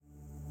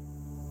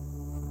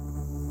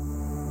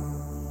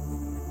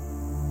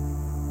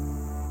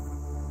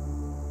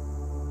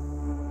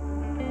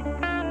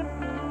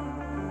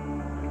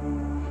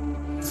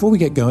Before we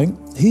get going,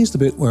 here's the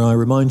bit where I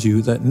remind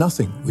you that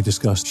nothing we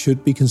discussed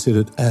should be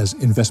considered as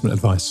investment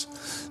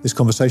advice. This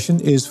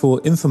conversation is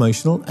for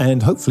informational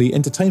and hopefully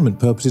entertainment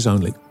purposes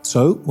only.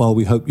 So, while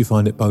we hope you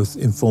find it both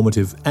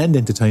informative and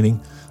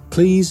entertaining,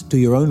 please do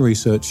your own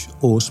research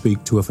or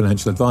speak to a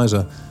financial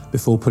advisor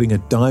before putting a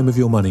dime of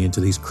your money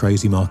into these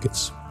crazy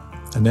markets.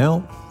 And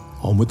now,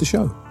 on with the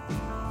show.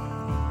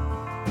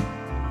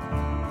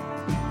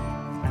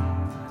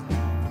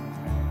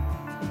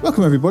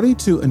 Welcome, everybody,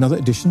 to another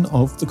edition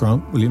of the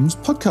Grant Williams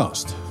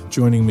podcast.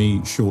 Joining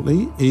me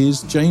shortly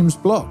is James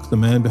Block, the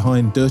man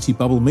behind Dirty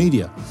Bubble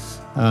Media.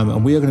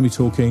 And we are going to be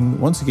talking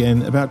once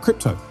again about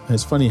crypto. And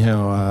it's funny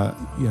how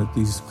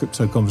these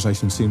crypto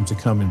conversations seem to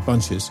come in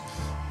bunches.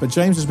 But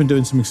James has been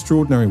doing some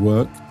extraordinary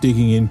work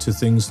digging into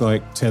things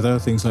like Tether,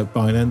 things like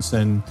Binance,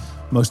 and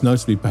most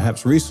notably,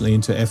 perhaps recently,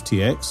 into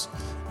FTX.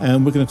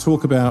 And we're going to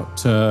talk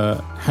about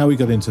how he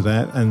got into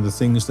that and the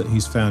things that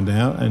he's found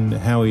out and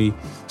how he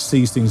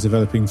sees things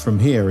developing from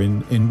here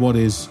in what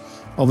is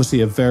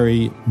obviously a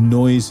very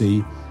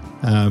noisy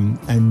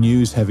and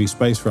news-heavy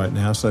space right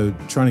now. So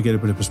trying to get a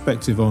bit of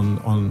perspective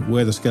on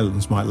where the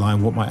skeletons might lie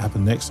and what might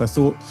happen next, I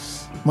thought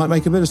might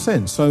make a bit of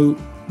sense. So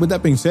with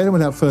that being said, and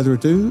without further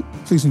ado,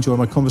 please enjoy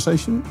my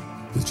conversation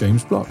with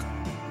James Block.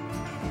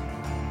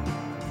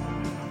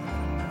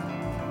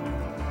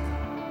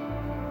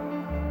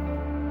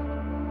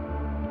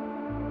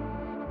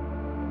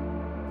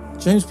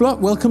 James Block,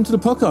 welcome to the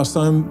podcast.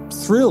 I'm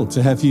thrilled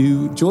to have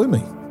you join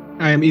me.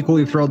 I am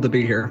equally thrilled to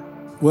be here.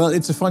 Well,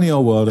 it's a funny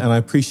old world, and I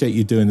appreciate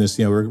you doing this.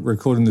 You know, we're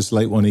recording this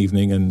late one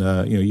evening,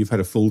 and you've had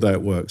a full day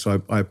at work,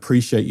 so I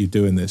appreciate you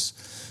doing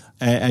this.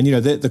 And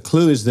the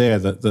clue is there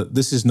that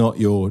this is not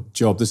your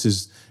job. This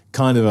is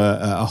kind of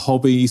a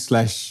hobby /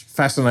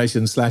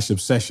 fascination /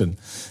 obsession.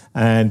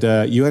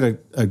 And you had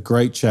a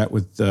great chat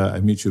with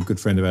a mutual good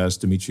friend of ours,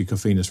 Dimitri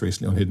Kofinas,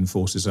 recently on Hidden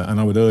Forces. And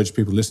I would urge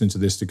people listening to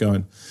this to go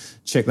and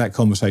check that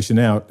conversation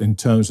out in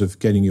terms of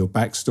getting your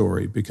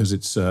backstory, because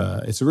it's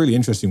a really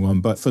interesting one.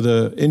 But for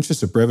the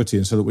interest of brevity,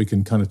 and so that we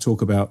can kind of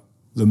talk about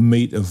the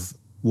meat of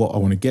what I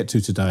want to get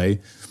to today,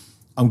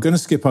 I'm going to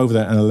skip over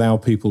that and allow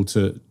people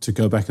to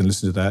go back and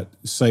listen to that.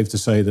 Safe to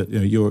say that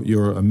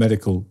you're a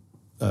medical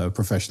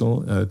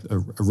professional, a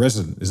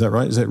resident. Is that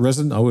right? Is that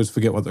resident? I always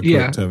forget what the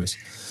correct term is.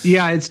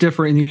 Yeah, it's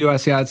different in the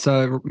US. Yeah, it's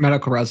a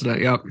medical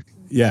resident. Yep.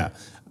 Yeah.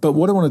 But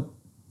what I want to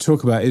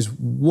talk about is,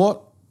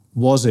 what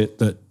was it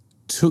that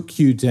took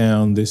you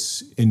down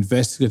this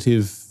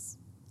investigative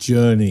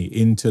journey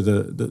into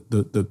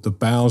the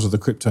bowels of the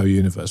crypto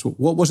universe?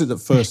 What was it that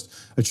first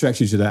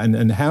attracted you to that?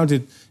 And how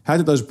did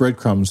those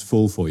breadcrumbs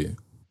fall for you?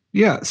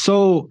 Yeah.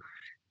 So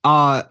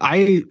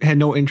I had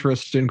no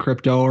interest in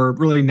crypto or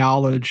really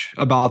knowledge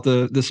about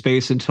the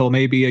space until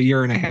maybe a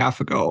year and a half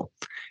ago.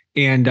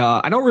 And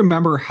I don't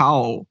remember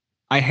how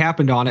I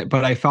happened on it,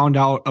 but I found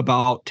out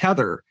about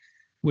Tether,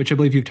 which I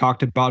believe you've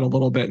talked about a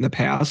little bit in the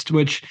past,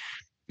 which,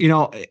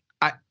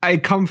 I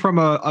come from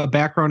a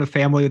background of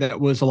family that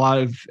was a lot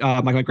of,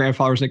 my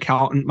grandfather was an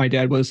accountant. My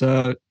dad was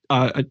a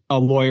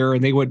lawyer,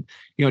 and they would,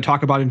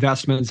 talk about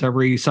investments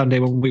every Sunday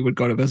when we would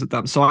go to visit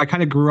them. So I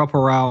kind of grew up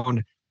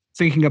around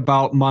thinking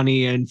about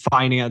money and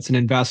finance and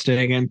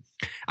investing. And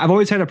I've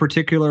always had a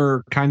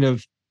particular kind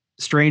of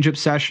strange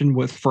obsession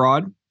with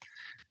fraud.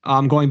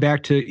 Going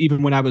back to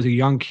even when I was a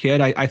young kid,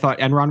 I thought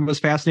Enron was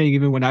fascinating,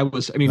 even when I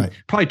was,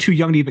 probably too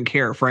young to even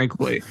care,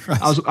 frankly. Right.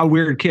 I was a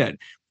weird kid.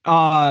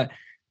 But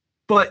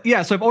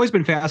yeah, so I've always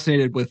been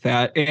fascinated with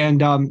that.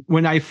 And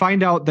when I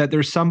find out that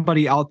there's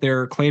somebody out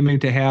there claiming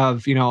to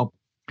have, $60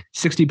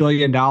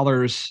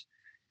 billion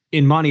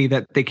in money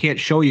that they can't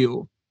show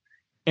you,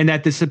 and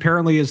that this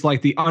apparently is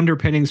like the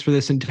underpinnings for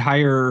this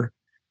entire,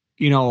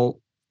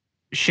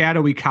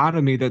 shadow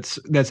economy that's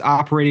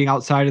operating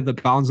outside of the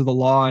bounds of the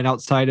law and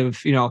outside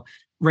of,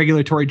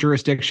 regulatory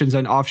jurisdictions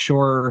and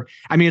offshore.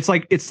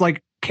 It's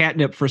like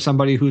catnip for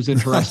somebody who's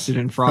interested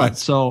in fraud. Right.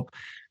 So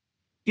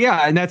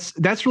yeah, and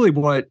that's really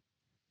what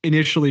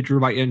initially drew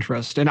my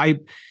interest. And I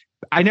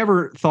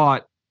never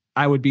thought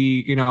I would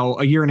be,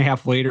 a year and a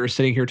half later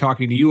sitting here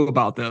talking to you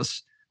about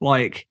this.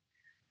 It's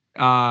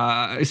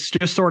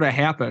just sort of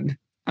happened.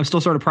 I'm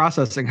still sort of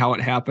processing how it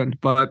happened,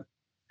 but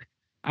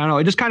I don't know.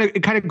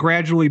 It kind of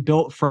gradually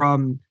built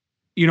from,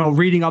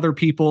 reading other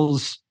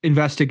people's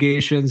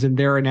investigations and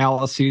their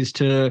analyses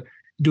to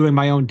doing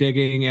my own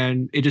digging.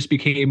 And it just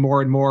became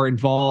more and more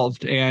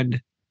involved.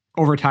 And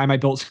over time, I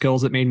built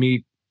skills that made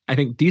me, I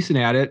think, decent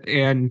at it.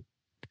 And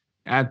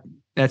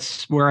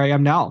that's where I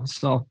am now.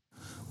 So,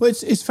 well,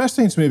 it's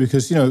fascinating to me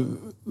because,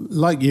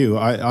 like you,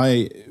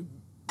 I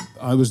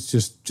was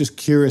just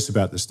curious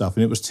about this stuff,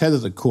 and it was Tether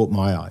that caught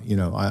my eye.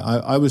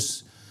 I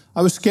was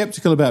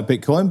skeptical about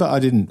Bitcoin, but I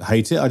didn't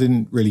hate it. I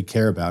didn't really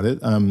care about it.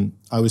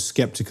 I was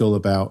skeptical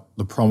about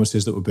the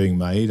promises that were being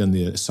made and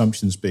the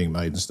assumptions being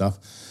made and stuff.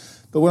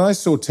 But when I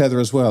saw Tether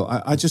as well,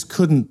 I just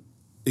couldn't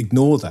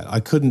ignore that. I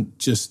couldn't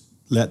just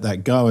let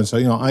that go. And so,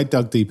 I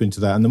dug deep into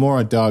that. And the more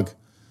I dug,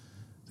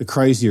 the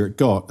crazier it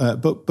got.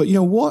 But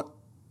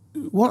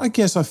what I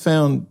guess I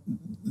found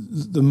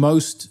the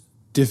most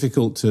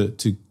difficult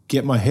to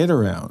get my head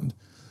around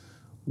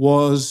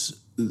was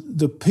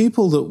the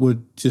people that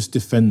would just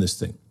defend this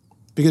thing.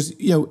 Because,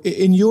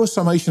 in your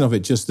summation of it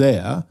just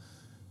there,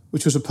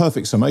 which was a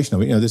perfect summation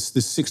of it, this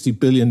 $60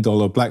 billion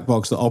black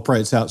box that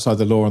operates outside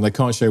the law and they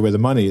can't show you where the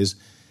money is,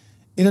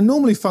 in a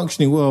normally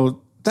functioning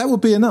world, that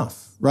would be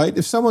enough, right?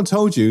 If someone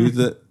told you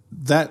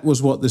that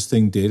was what this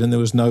thing did and there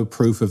was no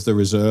proof of the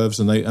reserves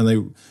and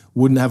they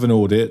wouldn't have an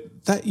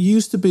audit, that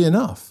used to be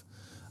enough.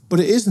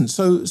 But it isn't.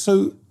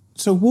 So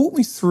walk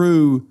me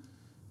through,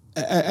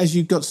 as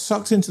you got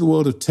sucked into the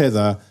world of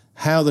Tether,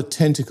 how the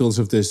tentacles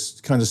of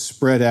this kind of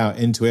spread out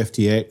into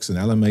FTX and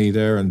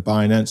Alameda and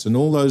Binance and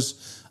all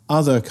those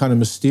other kind of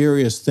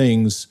mysterious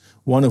things,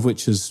 one of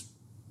which has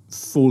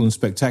fallen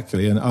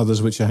spectacularly and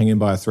others which are hanging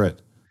by a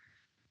thread.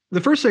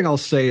 The first thing I'll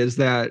say is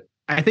that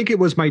I think it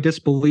was my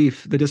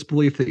disbelief, the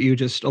disbelief that you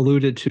just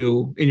alluded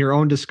to in your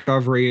own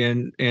discovery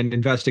and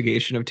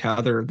investigation of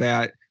Tether,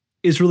 that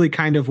is really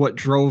kind of what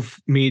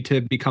drove me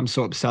to become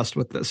so obsessed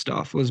with this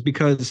stuff, was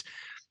because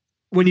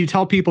when you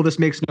tell people this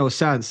makes no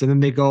sense and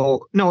then they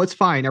go, no, it's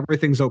fine,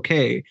 everything's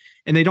okay,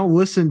 and they don't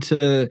listen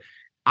to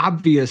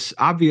obvious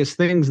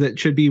things that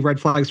should be red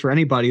flags for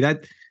anybody,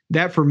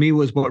 that for me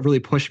was what really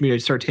pushed me to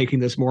start taking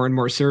this more and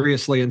more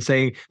seriously and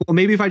saying, well,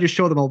 maybe if I just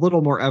show them a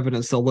little more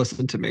evidence, they'll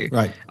listen to me.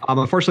 Right.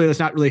 Unfortunately, that's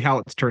not really how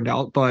it's turned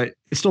out, but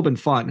it's still been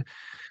fun.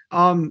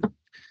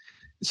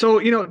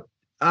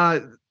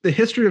 The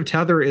history of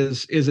Tether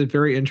is a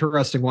very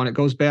interesting one. It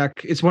goes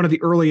back, it's one of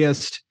the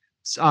earliest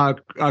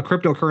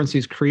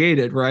cryptocurrencies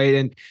created, right?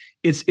 And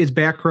its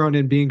background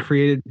in being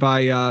created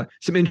by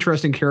some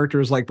interesting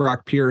characters like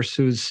Brock Pierce,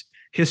 whose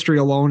history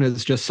alone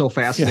is just so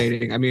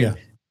fascinating. Yeah. I mean,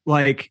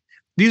 like,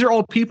 these are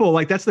all people,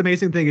 like, that's the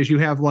amazing thing is you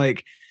have,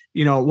 like,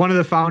 one of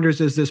the founders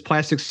is this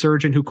plastic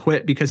surgeon who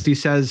quit because he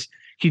says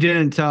he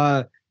didn't,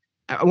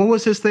 what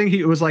was his thing?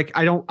 He was like,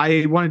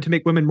 I wanted to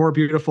make women more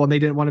beautiful and they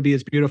didn't want to be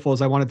as beautiful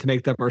as I wanted to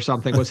make them, or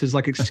something was his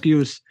like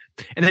excuse.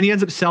 And then he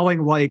ends up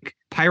selling like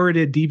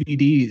pirated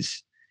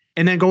DVDs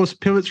and then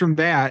pivots from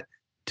that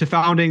to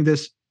founding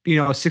this,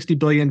 $60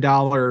 billion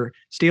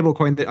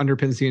stablecoin that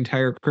underpins the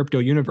entire crypto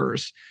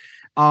universe.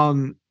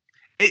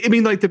 I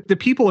mean, like the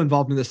people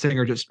involved in this thing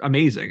are just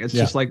amazing. It's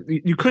just like,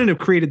 you couldn't have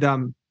created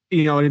them.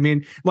 You know what I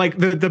mean? Like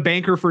the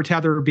banker for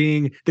Tether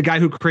being the guy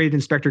who created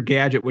Inspector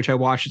Gadget, which I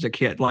watched as a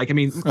kid. Like, I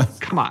mean,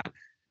 come on,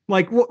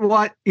 like what,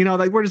 like,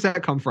 where does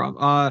that come from?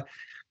 But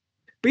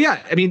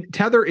yeah, I mean,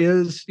 Tether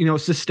is,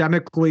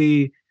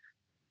 systemically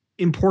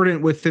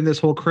important within this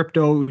whole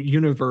crypto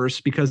universe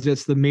because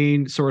it's the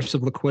main source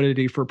of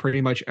liquidity for pretty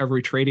much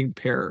every trading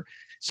pair.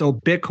 So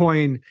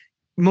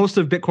most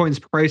of Bitcoin's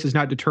price is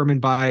not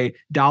determined by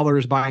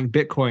dollars buying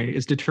Bitcoin.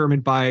 It's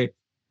determined by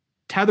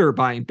Tether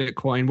buying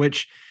Bitcoin,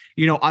 which,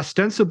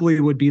 ostensibly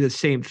would be the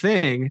same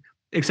thing,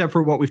 except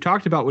for what we've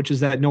talked about, which is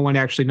that no one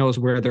actually knows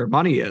where their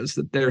money is,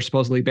 that they're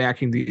supposedly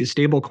backing these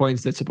stable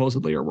coins that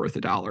supposedly are worth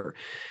 $1.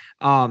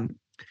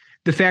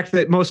 The fact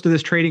that most of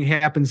this trading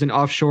happens in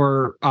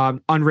offshore,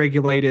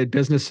 unregulated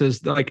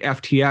businesses like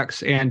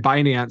FTX and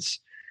Binance,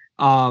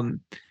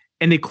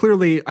 and they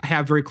clearly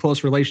have very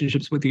close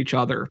relationships with each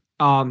other.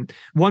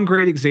 One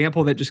great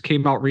example that just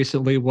came out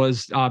recently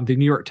was the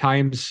New York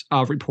Times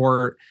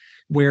report,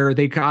 where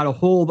they got a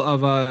hold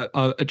of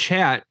a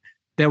chat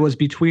that was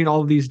between all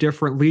of these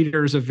different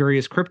leaders of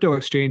various crypto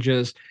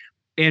exchanges.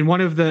 And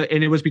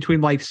it was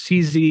between like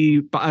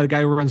CZ, the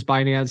guy who runs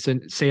Binance,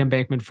 and Sam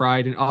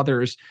Bankman-Fried and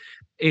others.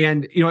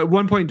 And, at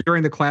one point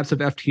during the collapse of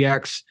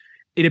FTX,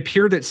 it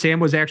appeared that Sam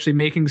was actually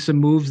making some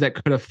moves that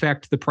could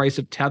affect the price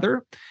of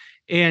Tether.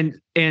 And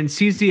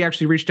CZ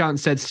actually reached out and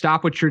said,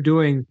 stop what you're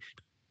doing.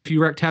 If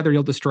you wreck Tether,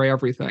 you'll destroy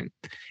everything.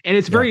 And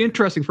it's very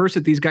interesting first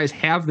that these guys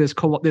have this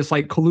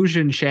like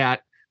collusion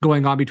chat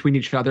going on between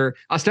each other.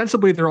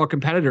 Ostensibly, they're all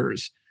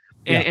competitors.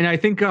 And I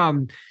think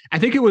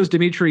it was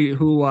Dimitri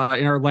who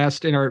in our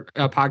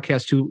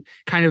podcast who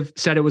kind of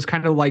said it was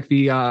kind of like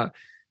the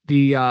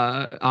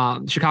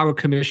Chicago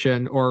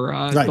Commission or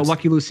the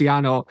Lucky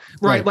Luciano,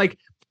 right? Like,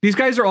 these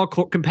guys are all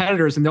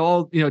competitors, and they'll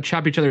all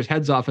chop each other's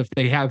heads off if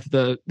they have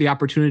the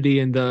opportunity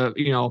and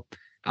they'll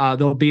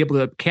be able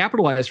to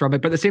capitalize from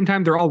it. But at the same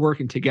time, they're all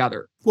working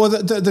together. Well,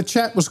 the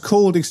chat was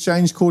called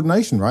Exchange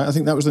Coordination, right? I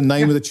think that was the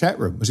name of the chat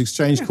room, was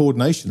Exchange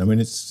Coordination. I mean,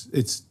 it's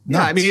nuts.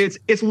 Yeah, I mean,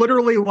 it's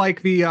literally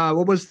like the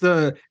was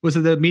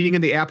it the meeting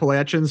in the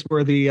Appalachians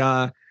where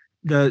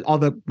all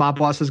the mob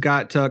bosses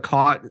got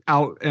caught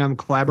out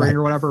collaborating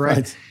or whatever,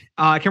 right?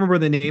 I can't remember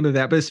the name of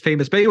that, but it's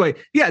famous. But anyway,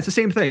 yeah, it's the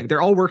same thing.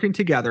 They're all working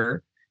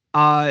together.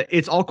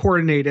 It's all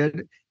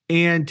coordinated.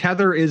 And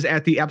Tether is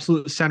at the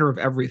absolute center of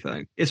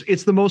everything.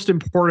 It's the most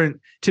important,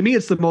 to me,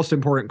 it's the most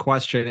important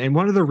question. And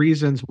one of the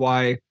reasons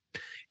why,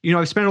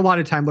 I've spent a lot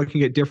of time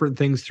looking at different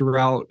things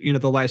throughout,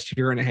 the last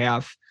year and a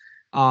half.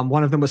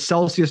 One of them was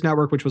Celsius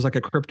Network, which was like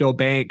a crypto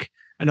bank.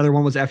 Another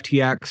one was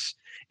FTX.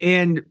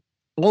 And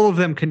all of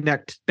them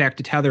connect back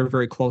to Tether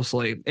very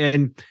closely.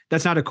 And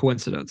that's not a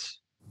coincidence.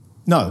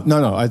 No.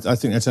 I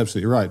think that's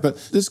absolutely right.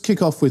 But let's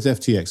kick off with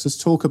FTX.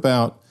 Let's talk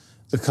about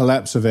the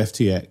collapse of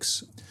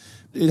FTX.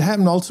 It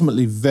happened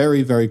ultimately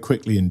very, very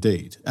quickly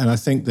indeed. And I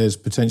think there's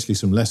potentially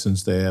some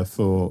lessons there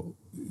for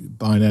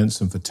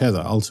Binance and for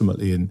Tether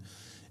ultimately, and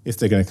if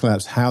they're going to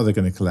collapse, how they're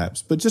going to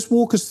collapse. But just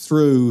walk us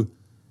through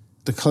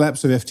the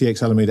collapse of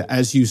FTX Alameda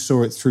as you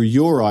saw it through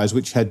your eyes,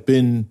 which had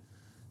been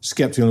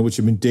skeptical and which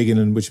had been digging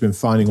and which had been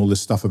finding all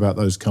this stuff about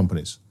those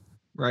companies.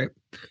 Right.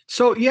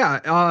 So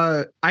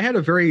I had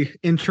a very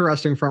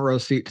interesting front row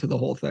seat to the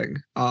whole thing.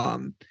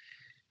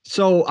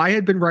 So I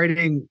had been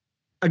writing,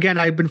 again,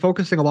 I've been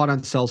focusing a lot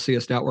on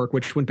Celsius Network,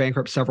 which went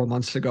bankrupt several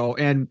months ago,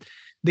 and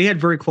they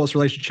had very close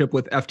relationship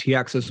with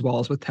FTX as well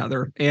as with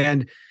Tether.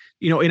 And,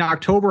 in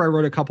October, I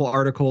wrote a couple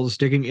articles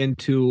digging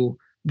into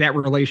that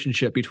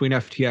relationship between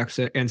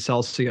FTX and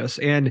Celsius.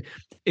 And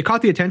it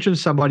caught the attention of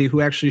somebody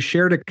who actually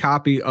shared a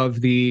copy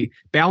of the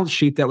balance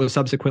sheet that was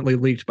subsequently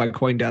leaked by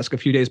CoinDesk a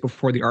few days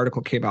before the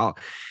article came out.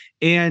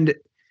 And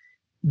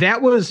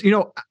that was,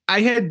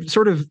 I had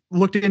sort of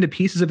looked into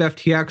pieces of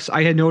FTX.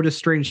 I had noticed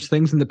strange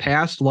things in the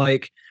past,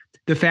 like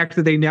the fact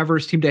that they never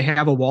seemed to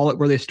have a wallet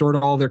where they stored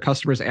all of their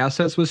customers'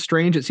 assets was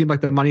strange. It seemed like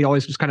the money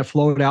always just kind of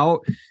flowed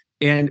out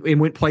and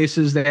went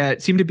places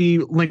that seemed to be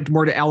linked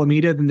more to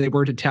Alameda than they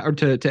were to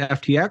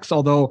FTX.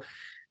 Although,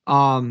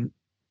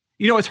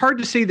 it's hard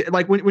to see that,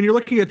 like when you're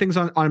looking at things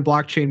on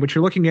blockchain, what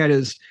you're looking at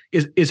is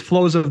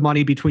flows of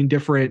money between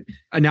different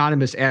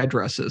anonymous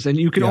addresses, and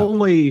you can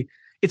only.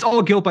 It's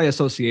all guilt by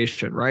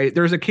association, right?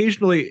 There's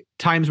occasionally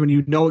times when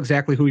you know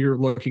exactly who you're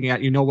looking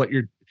at, you know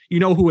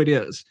who it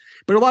is,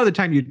 but a lot of the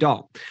time you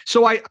don't.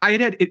 So I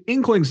had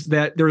inklings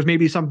that there was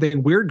maybe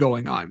something weird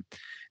going on.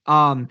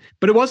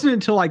 But it wasn't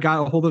until I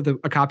got a hold of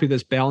a copy of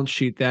this balance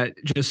sheet that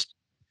just,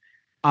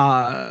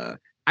 I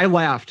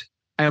laughed.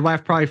 I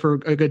laughed probably for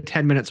a good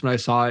 10 minutes when I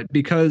saw it,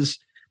 because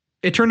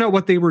it turned out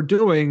what they were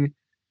doing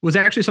was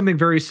actually something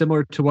very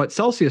similar to what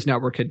Celsius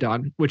Network had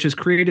done, which is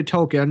create a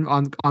token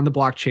on the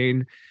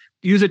blockchain,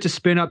 use it to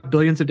spin up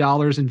billions of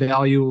dollars in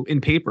value in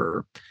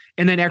paper,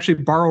 and then actually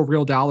borrow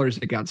real dollars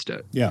against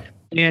it. Yeah.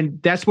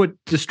 And that's what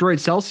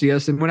destroyed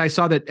Celsius. And when I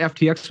saw that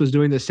FTX was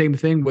doing the same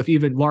thing with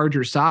even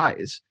larger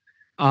size,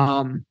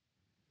 I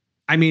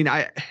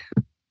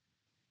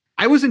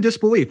was in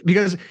disbelief,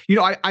 because,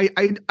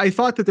 I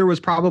thought that there was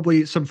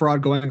probably some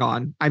fraud going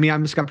on. I mean,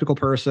 I'm a skeptical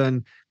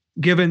person,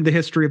 given the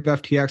history of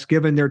FTX,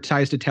 given their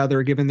ties to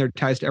Tether, given their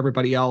ties to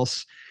everybody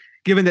else,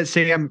 given that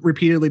Sam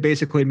repeatedly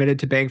basically admitted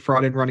to bank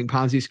fraud and running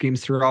Ponzi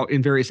schemes throughout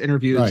in various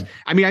interviews. Right.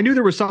 I mean, I knew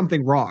there was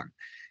something wrong,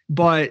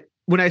 but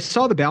when I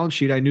saw the balance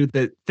sheet, I knew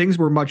that things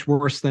were much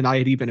worse than I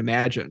had even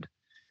imagined.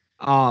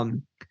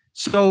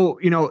 So,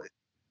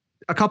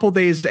 a couple of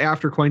days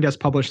after CoinDesk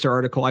published their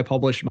article, I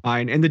published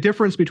mine. And the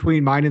difference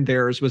between mine and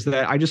theirs was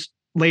that I just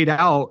laid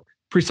out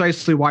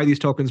precisely why these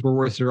tokens were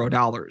worth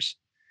 $0.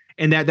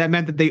 And that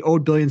meant that they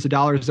owed billions of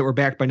dollars that were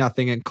backed by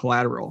nothing in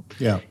collateral.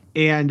 Yeah.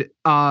 And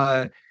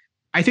I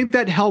think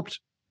that helped.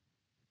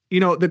 The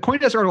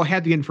CoinDesk article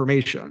had the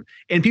information,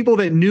 and people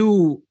that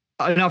knew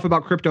enough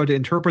about crypto to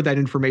interpret that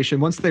information,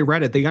 once they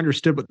read it, they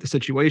understood what the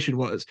situation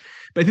was.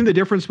 But I think the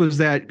difference was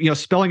that,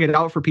 spelling it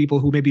out for people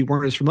who maybe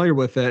weren't as familiar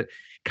with it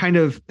kind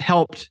of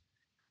helped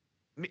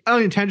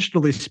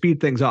unintentionally speed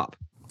things up.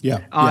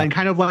 And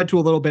kind of led to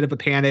a little bit of a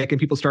panic, and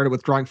people started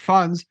withdrawing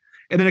funds.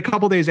 And then a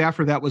couple of days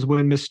after that was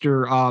when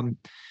Mr.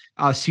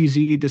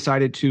 CZ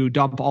decided to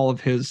dump all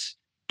of his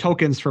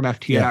tokens from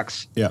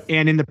FTX,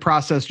 and in the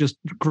process just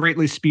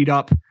greatly speed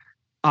up.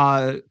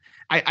 I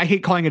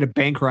hate calling it a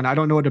bank run. I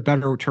don't know what a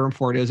better term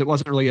for it is. It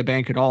wasn't really a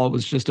bank at all. It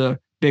was just a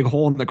big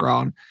hole in the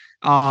ground.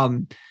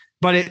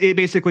 But it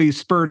basically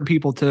spurred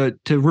people to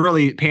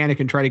really panic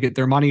and try to get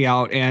their money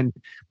out. And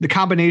the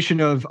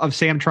combination of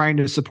Sam trying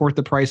to support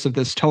the price of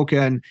this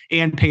token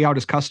and pay out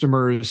his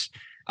customers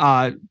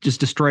just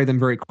destroyed them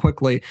very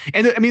quickly.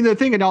 And I mean, the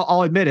thing, and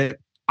I'll admit it,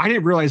 I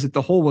didn't realize that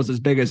the hole was as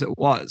big as it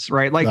was,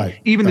 right?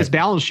 Like this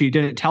balance sheet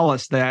didn't tell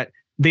us that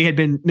they had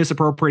been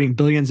misappropriating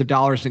billions of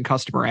dollars in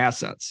customer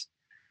assets.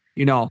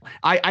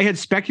 I had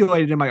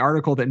speculated in my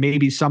article that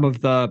maybe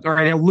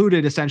I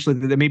alluded essentially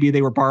that maybe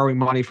they were borrowing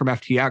money from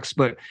FTX,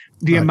 but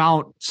the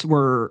amounts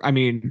were,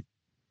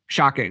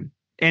 shocking.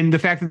 And the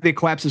fact that they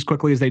collapsed as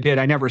quickly as they did,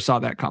 I never saw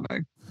that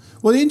coming.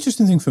 Well, the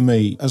interesting thing for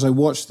me, as I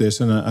watched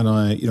this,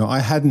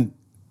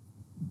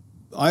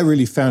 I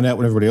really found out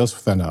what everybody else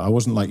found out. I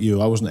wasn't like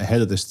you. I wasn't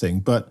ahead of this thing.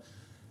 But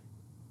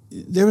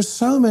there are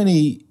so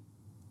many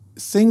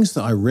things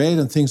that I read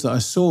and things that I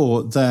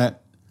saw that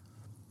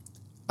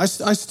I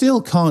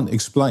still can't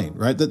explain,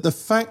 right? That the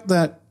fact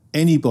that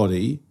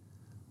anybody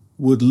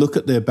would look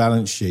at their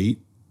balance sheet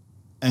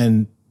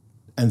and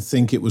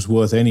think it was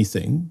worth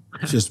anything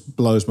just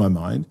blows my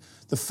mind.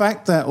 The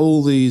fact that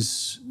all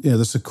these,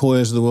 the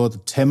Sequoias of the world, the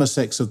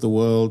Temaseks of the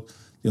world,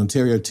 the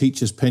Ontario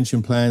Teachers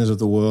Pension Plans of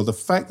the world, the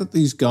fact that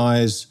these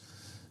guys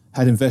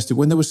had invested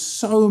when there were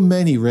so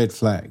many red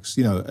flags,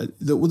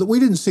 that we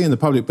didn't see in the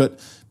public, but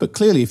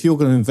clearly if you're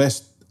going to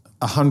invest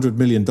 $100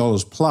 million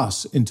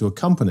plus into a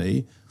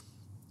company,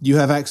 you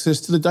have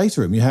access to the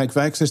data room. You have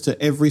access to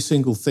every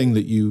single thing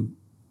that you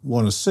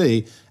want to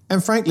see.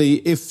 And frankly,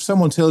 if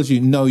someone tells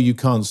you, no, you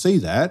can't see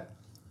that,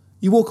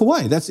 you walk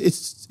away.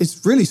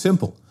 It's really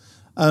simple.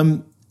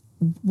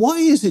 Why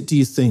is it, do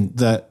you think,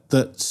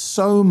 that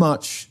so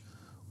much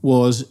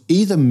was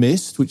either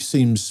missed, which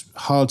seems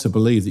hard to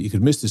believe that you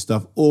could miss this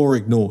stuff, or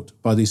ignored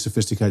by these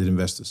sophisticated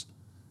investors?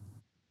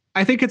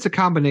 I think it's a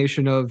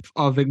combination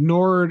of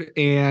ignored,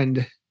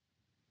 and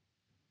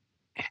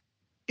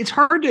it's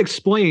hard to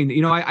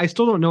explain. I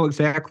still don't know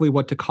exactly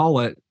what to call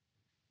it,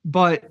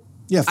 but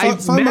yeah,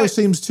 FOMO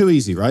seems too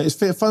easy, right?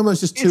 FOMO is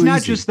just too easy. It's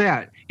not just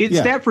that.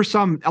 It's that for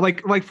some,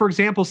 like for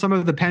example, some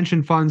of the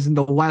pension funds and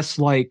the less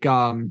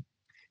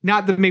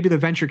not maybe the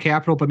venture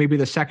capital, but maybe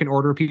the second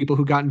order people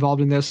who got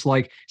involved in this.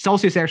 Like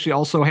Celsius actually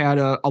also had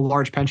a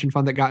large pension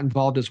fund that got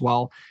involved as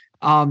well.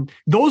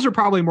 Those are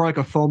probably more like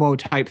a FOMO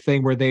type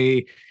thing where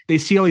they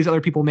see all these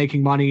other people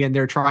making money and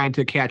they're trying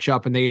to catch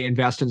up and they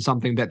invest in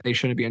something that they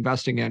shouldn't be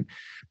investing in.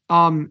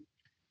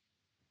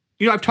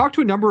 I've talked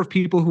to a number of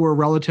people who are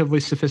relatively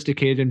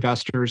sophisticated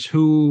investors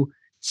who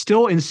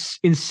still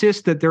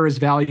insist that there is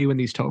value in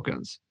these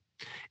tokens.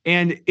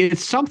 And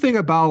it's something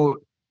about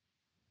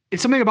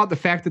the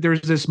fact that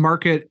there's this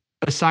market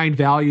assigned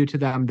value to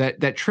them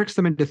that tricks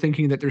them into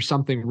thinking that there's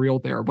something real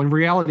there, when in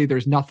reality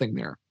there's nothing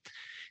there.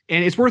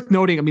 And it's worth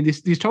noting, I mean,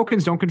 these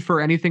tokens don't confer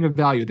anything of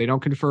value. They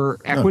don't confer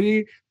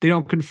equity.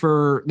 No.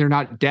 They're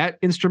not debt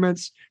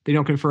instruments. They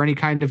don't confer any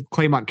kind of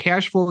claim on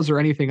cash flows or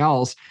anything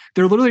else.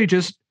 They're literally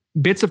just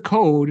bits of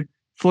code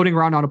floating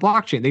around on a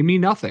blockchain. They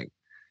mean nothing.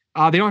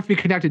 They don't have to be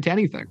connected to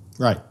anything.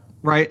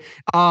 Right.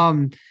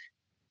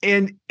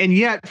 And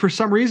yet for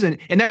some reason,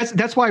 and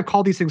that's why I've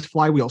called these things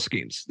flywheel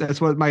schemes. That's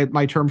what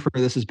my term for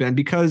this has been,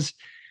 because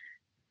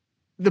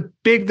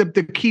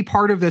the key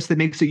part of this that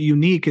makes it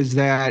unique is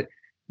that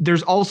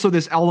there's also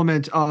this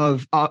element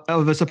of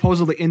a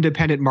supposedly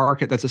independent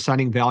market that's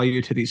assigning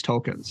value to these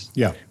tokens.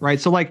 Yeah. Right.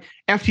 So like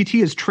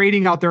FTT is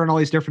trading out there on all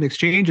these different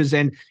exchanges,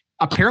 and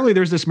apparently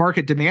there's this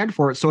market demand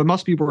for it. So it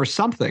must be worth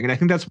something. And I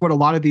think that's what a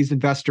lot of these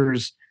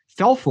investors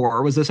fell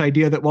for, was this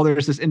idea that, well,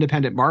 there's this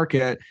independent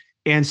market.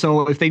 And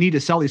so if they need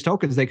to sell these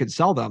tokens, they could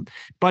sell them.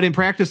 But in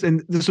practice,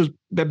 and this was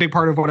a big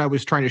part of what I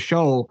was trying to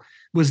show,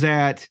 was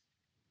that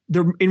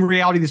in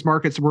reality, these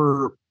markets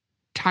were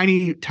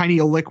tiny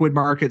illiquid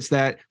markets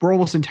that were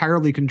almost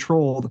entirely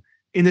controlled,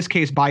 in this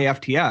case by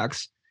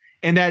FTX.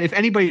 And that if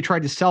anybody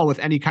tried to sell with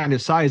any kind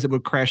of size, it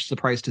would crash the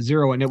price to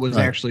zero. And it was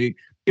actually,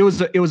 it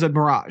was a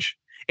mirage.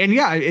 And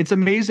yeah, it's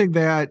amazing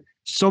that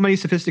so many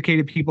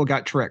sophisticated people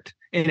got tricked.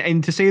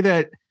 And to say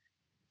that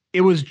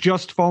it was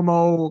just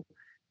FOMO,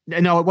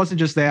 no, it wasn't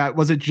just that.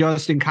 Was it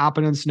just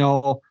incompetence?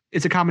 No,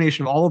 it's a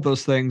combination of all of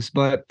those things.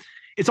 But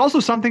it's also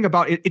something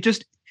about it.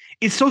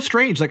 It's so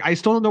strange. Like, I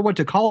still don't know what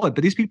to call it,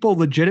 but these people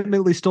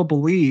legitimately still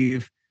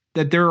believe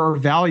that there's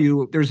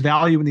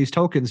value in these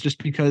tokens just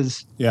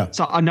because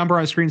a number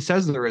on screen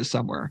says there is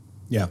somewhere.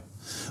 Yeah.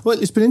 Well,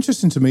 it's been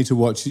interesting to me to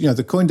watch.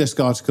 The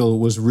CoinDesk article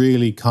was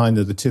really kind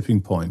of the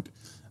tipping point.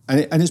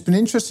 And it's been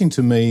interesting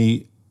to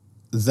me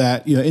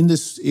that, in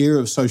this era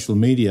of social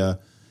media,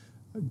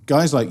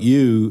 guys like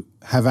you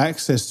have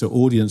access to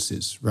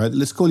audiences, right?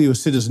 Let's call you a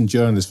citizen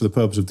journalist for the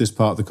purpose of this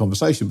part of the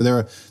conversation. But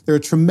there are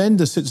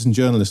tremendous citizen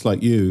journalists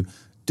like you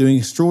doing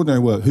extraordinary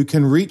work who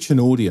can reach an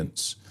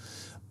audience.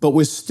 But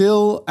we're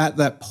still at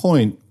that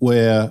point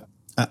where,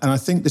 and I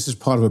think this is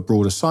part of a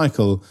broader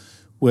cycle,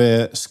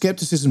 where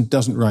skepticism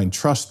doesn't reign,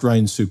 trust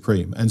reigns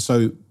supreme. And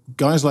so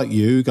guys like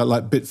you, guys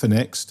like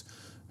Bitfinex,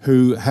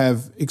 who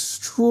have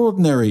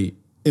extraordinary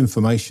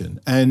information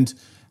and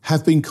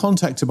have been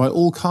contacted by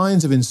all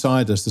kinds of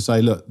insiders to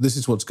say, look, this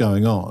is what's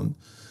going on.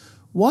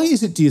 Why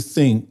is it, do you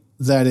think,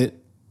 that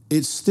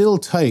it still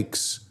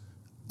takes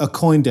a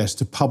CoinDesk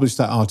to publish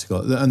that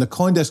article? And the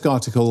CoinDesk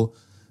article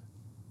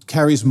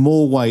carries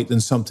more weight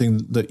than something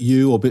that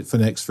you or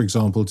Bitfinex, for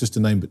example, just to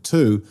name but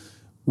two,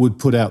 would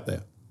put out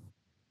there?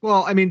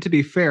 Well, I mean, to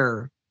be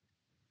fair,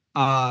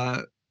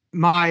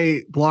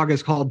 my blog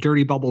is called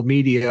Dirty Bubble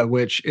Media,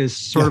 which is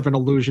sort of an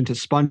allusion to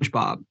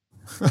SpongeBob.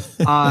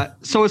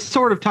 So it's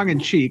sort of tongue in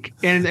cheek.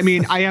 And I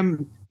mean, I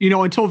am,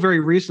 until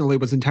very recently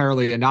was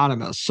entirely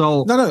anonymous.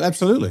 So no,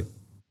 absolutely.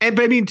 But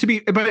I mean,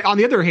 but on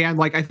the other hand,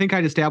 like, I think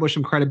I'd established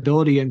some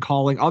credibility in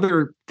calling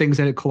other things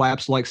that had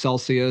collapsed, like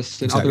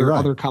Celsius and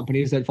other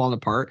companies that had fallen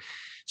apart.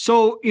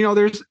 So,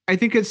 I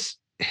think it's,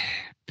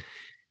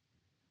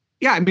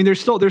 I mean,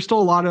 there's still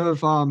a lot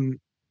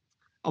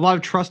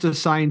of trust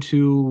assigned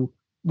to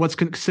what's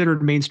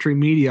considered mainstream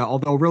media,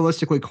 although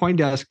realistically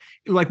CoinDesk,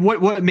 like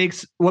what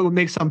makes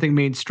something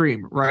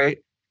mainstream, right?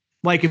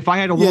 Like, if I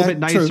had a little bit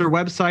nicer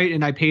website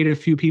and I paid a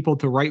few people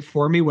to write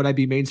for me, would I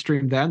be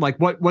mainstream then? Like,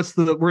 where's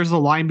the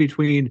line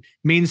between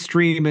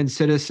mainstream and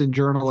citizen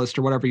journalist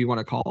or whatever you want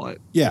to call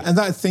it? Yeah, and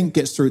that, I think,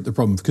 gets through the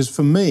problem, because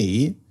for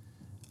me,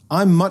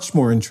 I'm much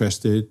more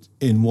interested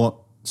in what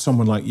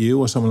someone like you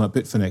or someone like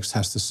Bitfinex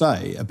has to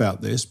say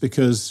about this,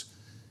 because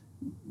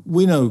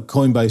we know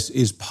Coinbase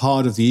is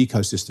part of the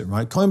ecosystem,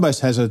 right?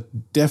 Coinbase has a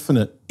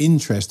definite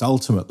interest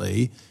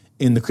ultimately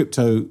in the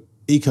crypto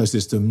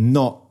ecosystem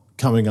not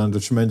coming under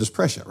tremendous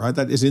pressure, right?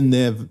 That is in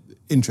their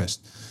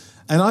interest.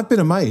 And I've been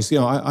amazed.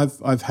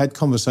 I've had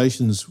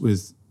conversations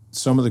with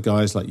some of the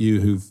guys like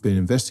you who've been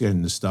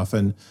investigating this stuff,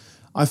 and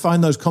I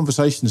find those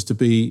conversations to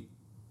be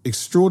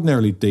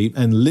extraordinarily deep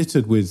and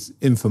littered with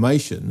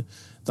information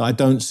that I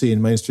don't see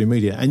in mainstream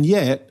media. And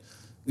yet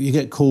you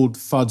get called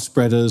FUD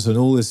spreaders and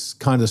all this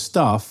kind of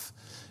stuff.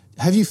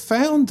 Have you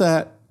found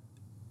that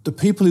the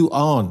people who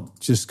aren't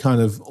just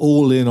kind of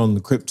all in on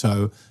the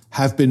crypto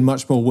have been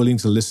much more willing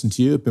to listen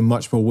to you, have been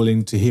much more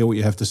willing to hear what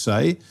you have to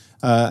say?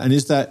 And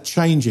is that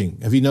changing?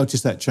 Have you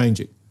noticed that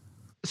changing?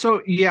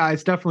 So, yeah,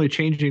 it's definitely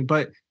changing.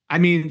 But I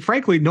mean,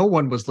 frankly, no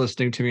one was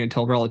listening to me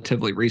until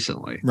relatively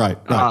recently. Right.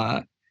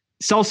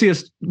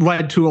 Celsius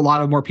led to a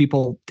lot of more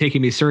people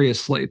taking me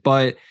seriously.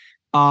 But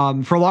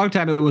for a long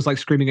time, it was like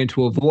screaming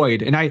into a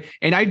void. And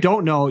I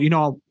don't know,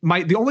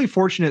 the only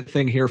fortunate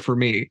thing here for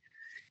me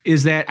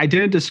is that I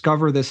didn't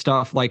discover this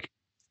stuff like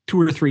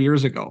 2 or 3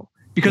 years ago,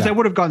 because I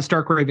would have gone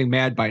stark raving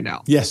mad by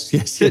now. Yes.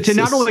 To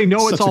not only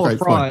know it's all a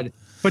fraud,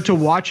 but to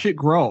watch it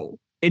grow.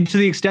 And to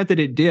the extent that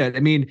it did, I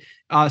mean,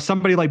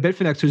 somebody like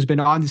Bitfinex, who's been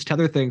on this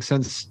Tether thing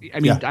since,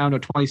 I don't know,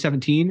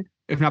 2017,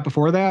 if not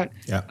before that.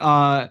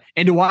 Yeah.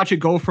 And to watch it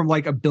go from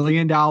like $1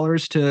 billion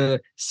to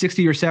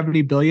 60 or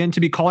 70 billion, to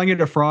be calling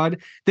it a fraud,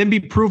 then be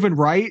proven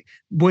right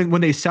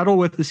when they settle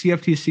with the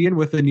CFTC and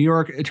with the New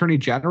York Attorney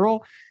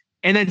General.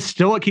 And then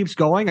still it keeps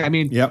going. I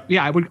mean,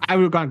 I would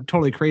have gone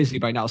totally crazy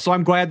by now. So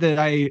I'm glad that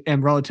I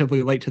am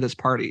relatively late to this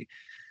party.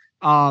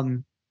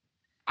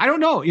 I don't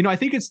know. I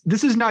think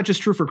this is not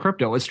just true for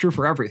crypto. It's true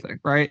for everything,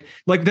 right?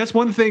 Like, that's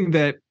one thing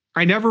that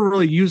I never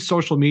really used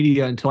social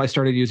media until I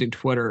started using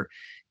Twitter.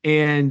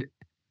 And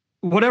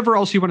whatever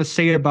else you want to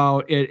say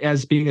about it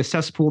as being a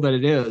cesspool that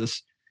it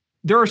is,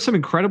 there are some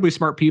incredibly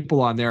smart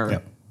people on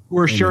there who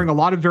are sharing a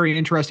lot of very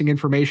interesting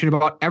information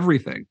about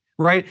everything.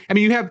 Right. I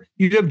mean,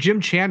 you have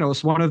Jim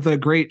Chanos, one of the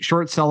great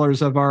short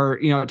sellers of our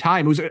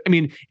time, who's, I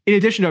mean, in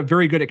addition to a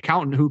very good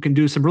accountant who can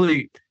do some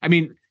really, I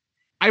mean,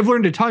 I've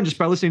learned a ton just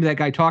by listening to that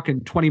guy talk. In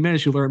 20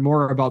 minutes, you learn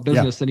more about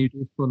business than you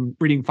do from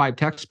reading 5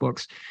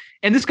 textbooks.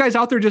 And this guy's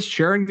out there just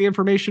sharing the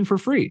information for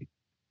free.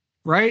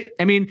 Right.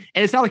 I mean,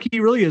 and it's not like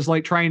he really is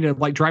like trying to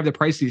like drive the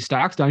price of these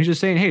stocks down. He's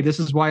just saying, hey, this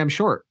is why I'm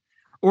short,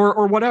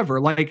 or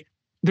whatever. Like,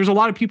 there's a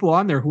lot of people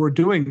on there who are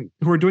doing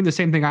the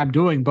same thing I'm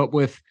doing, but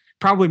with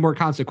probably more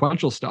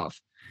consequential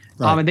stuff.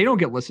 Right. And they don't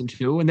get listened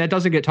to, and that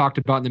doesn't get talked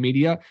about in the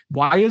media.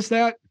 Why is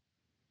that?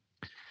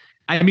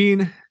 I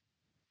mean,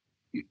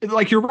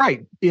 like, you're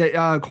right.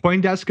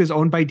 CoinDesk is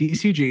owned by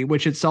DCG,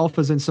 which itself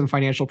is in some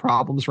financial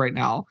problems right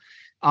now.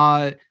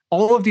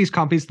 All of these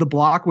companies, The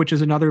Block, which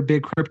is another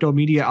big crypto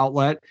media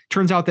outlet,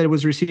 turns out that it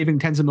was receiving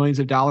tens of millions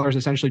of dollars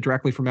essentially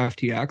directly from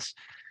FTX.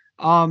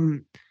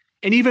 And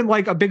even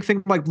like a big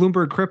thing like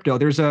Bloomberg Crypto,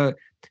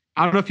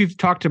 I don't know if you've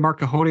talked to Mark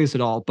Cajones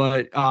at all,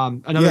 but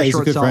another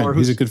short seller.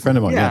 He's a good friend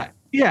of mine.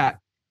 Yeah.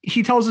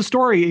 He tells a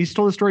story. He's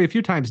told the story a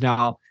few times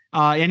now.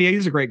 And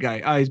he's a great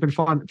guy. He's been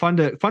fun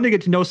to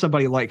get to know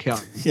somebody like him.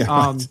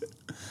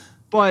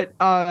 But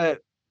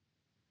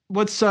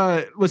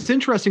what's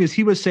interesting is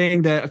he was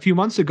saying that a few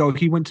months ago,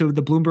 he went to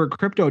the Bloomberg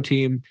crypto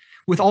team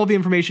with all the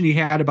information he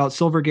had about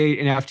Silvergate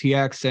and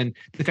FTX and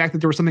the fact that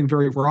there was something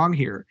very wrong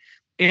here.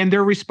 And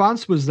their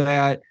response was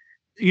that,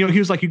 he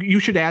was like, you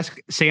should ask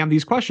Sam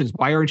these questions.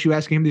 Why aren't you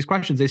asking him these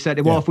questions? They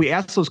said, well, if we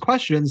ask those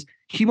questions,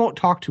 he won't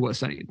talk to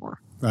us anymore.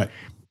 Right.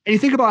 And you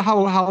think about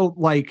how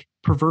like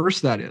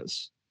perverse that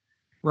is,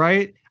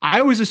 right?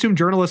 I always assumed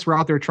journalists were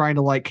out there trying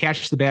to like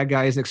catch the bad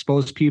guys and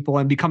expose people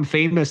and become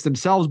famous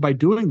themselves by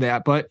doing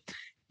that. But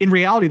in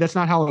reality, that's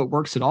not how it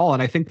works at all.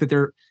 And I think that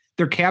they're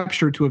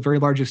captured to a very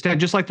large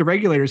extent, just like the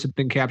regulators have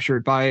been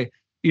captured by,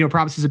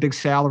 promises of big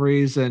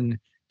salaries and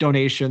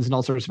donations and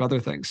all sorts of other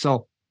things.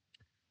 So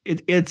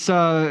it's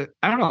I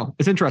don't know.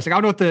 It's interesting. I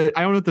don't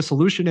know what the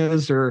solution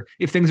is or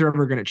if things are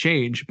ever going to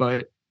change,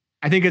 but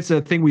I think it's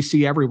a thing we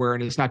see everywhere,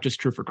 and it's not just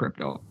true for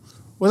crypto.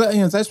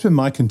 Well, that's been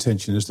my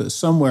contention, is that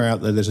somewhere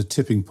out there's a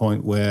tipping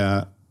point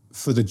where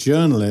for the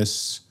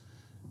journalists,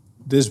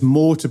 there's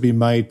more to be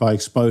made by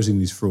exposing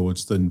these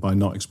frauds than by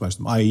not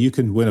exposing them. You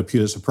can win a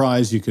Pulitzer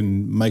Prize, you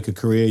can make a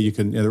career,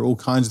 there are all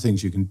kinds of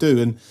things you can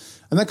do. And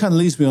that kind of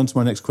leads me on to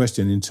my next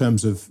question in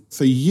terms of,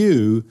 for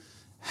you,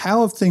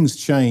 how have things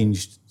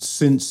changed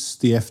since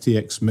the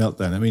FTX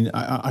meltdown? I mean,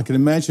 I can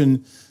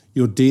imagine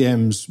your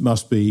DMs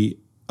must be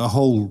a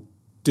whole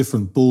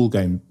different ball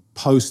game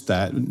post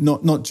that,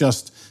 not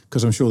just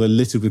because I'm sure they're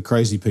littered with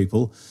crazy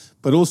people,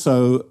 but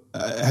also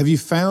have you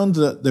found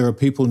that there are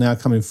people now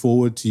coming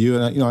forward to you?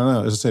 And I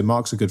know, as I say,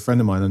 Mark's a good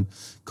friend of mine, and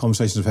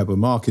conversations I've had with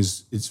Mark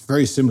it's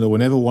very similar.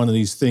 Whenever one of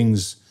these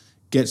things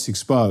gets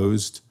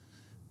exposed,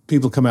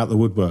 people come out the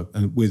woodwork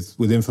and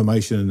with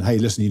information and, hey,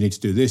 listen, you need to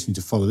do this, you need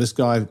to follow this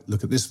guy,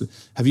 look at this.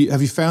 Have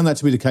you found that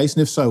to be the case?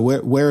 And if so,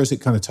 where has it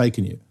kind of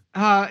taken you?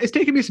 It's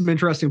taken me some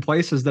interesting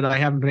places that I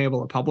haven't been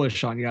able to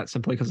publish on yet,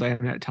 simply because I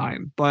haven't had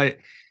time. But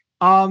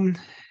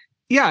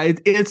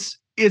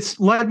it's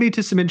led me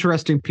to some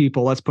interesting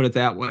people. Let's put it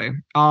that way.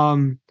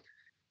 No,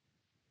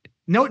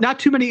 not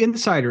too many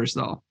insiders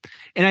though.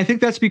 And I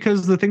think that's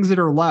because the things that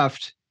are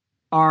left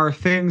are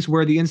things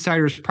where the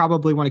insiders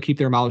probably want to keep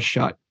their mouths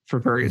shut for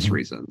various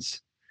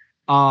reasons.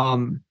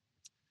 You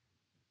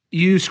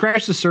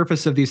scratch the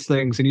surface of these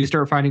things and you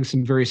start finding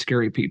some very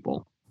scary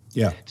people.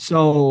 Yeah.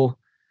 So,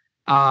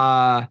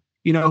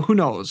 who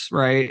knows,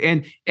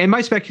 right? And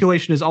my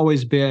speculation has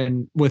always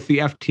been with the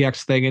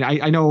FTX thing, and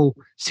I know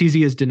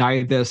CZ has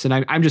denied this, and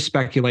I'm just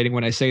speculating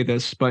when I say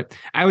this, but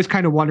I always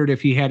kind of wondered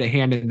if he had a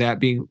hand in that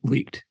being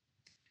leaked,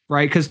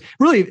 right? Because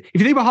really, if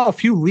you think about how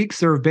few leaks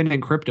there have been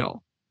in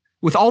crypto,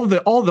 with all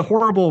the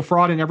horrible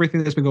fraud and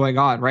everything that's been going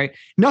on, right?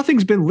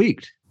 Nothing's been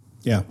leaked.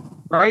 Yeah.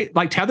 Right.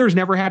 Like Tether's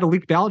never had a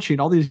leaked balance sheet in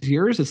all these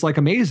years. It's like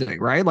amazing,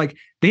 right? Like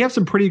they have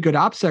some pretty good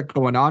OPSEC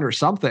going on or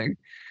something.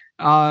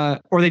 Or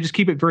they just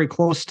keep it very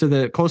close to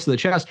the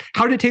chest.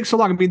 How did it take so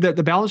long? I mean, the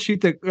balance sheet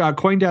that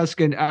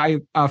CoinDesk and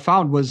I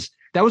found was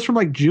from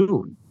like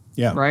June.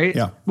 Yeah. Right.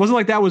 Yeah. It wasn't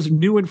like that was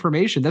new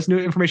information. That's new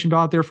information been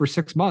out there for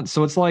 6 months.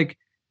 So it's like,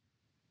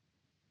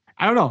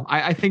 I don't know.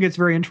 I think it's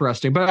very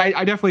interesting, but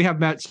I definitely have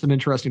met some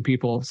interesting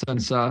people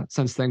since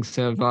things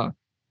have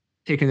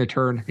taken a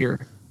turn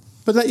here.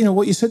 But that,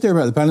 what you said there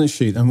about the balance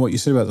sheet and what you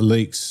said about the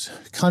leaks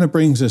kind of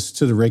brings us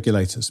to the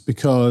regulators,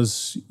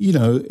 because,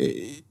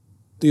 the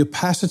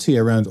opacity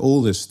around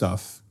all this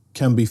stuff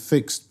can be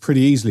fixed pretty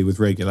easily with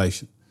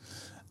regulation.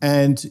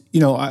 And,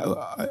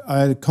 I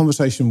had a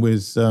conversation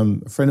with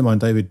a friend of mine,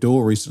 David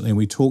Dorr, recently, and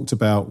we talked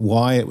about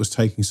why it was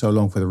taking so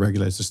long for the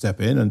regulators to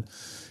step in.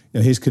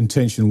 And his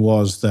contention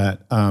was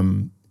that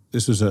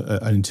this was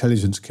an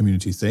intelligence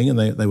community thing, and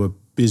they were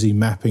busy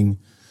mapping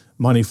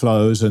money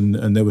flows,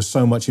 and there was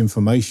so much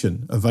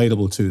information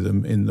available to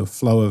them in the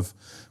flow of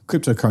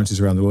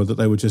cryptocurrencies around the world that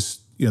they were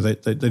just, they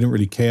didn't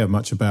really care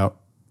much about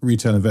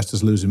retail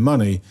investors losing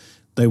money.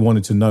 They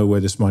wanted to know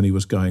where this money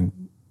was going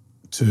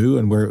to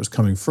and where it was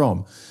coming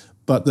from.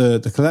 But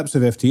the collapse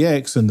of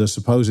FTX and the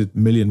supposed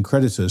million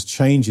creditors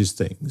changes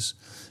things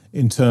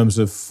in terms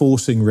of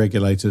forcing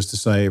regulators to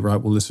say, right,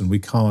 well, listen, we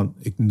can't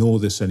ignore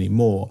this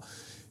anymore.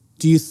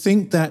 Do you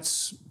think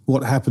that's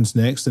what happens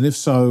next? And if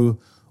so,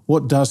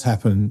 what does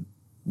happen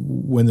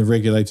when the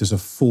regulators are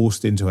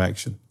forced into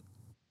action?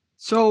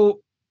 So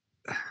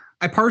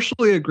I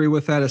partially agree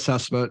with that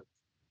assessment.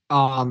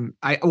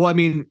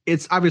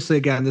 It's obviously,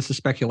 again, this is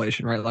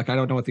speculation, right? Like, I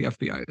don't know what the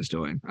FBI is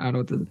doing. I don't know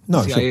what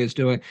the CIA is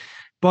doing.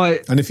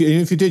 But and if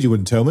you did, you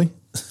wouldn't tell me.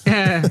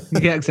 Yeah,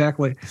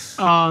 exactly.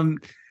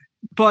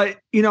 But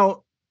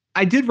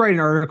I did write an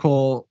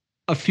article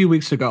a few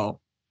weeks ago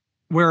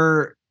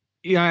where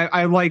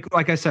I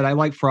like I said, I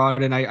like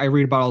fraud, and I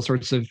read about all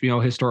sorts of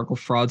historical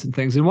frauds and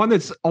things. And one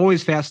that's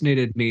always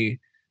fascinated me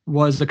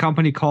was a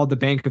company called the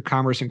Bank of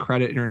Commerce and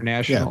Credit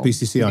International. Yeah,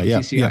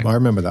 BCCI. Yeah, I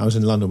remember that. I was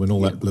in London when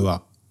all that blew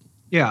up.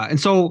 Yeah, and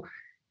so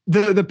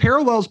the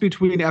parallels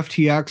between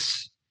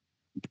FTX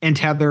and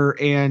Tether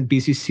and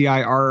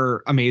BCCI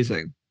are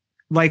amazing.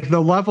 Like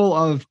the level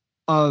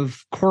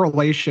of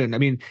correlation. I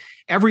mean,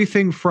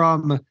 everything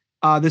from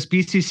this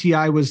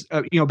BCCI was,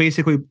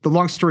 basically the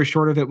long story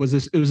short of it was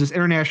this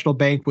international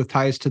bank with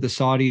ties to the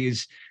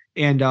Saudis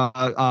and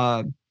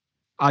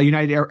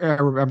United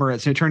Arab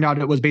Emirates. And it turned out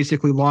it was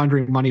basically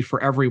laundering money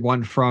for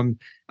everyone from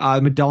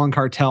Medellin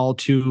cartel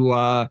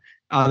to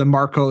the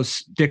Marcos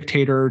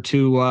dictator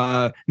to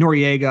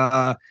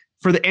Noriega.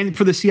 For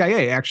the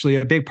CIA, actually,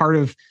 a big part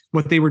of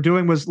what they were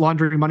doing was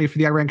laundering money for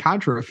the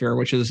Iran-Contra affair,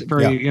 which is a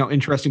very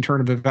interesting turn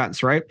of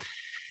events, right?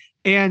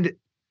 And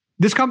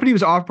this company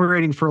was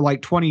operating for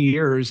like 20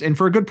 years, and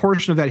for a good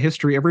portion of that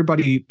history,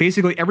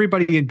 basically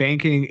everybody in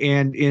banking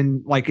and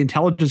in like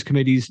intelligence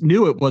committees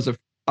knew it was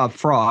a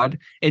fraud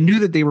and knew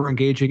that they were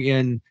engaging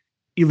in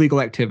illegal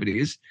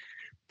activities.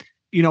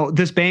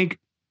 This bank,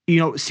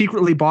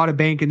 secretly bought a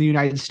bank in the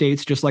United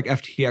States, just like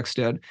FTX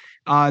did.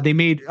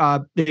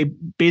 They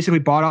basically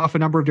bought off a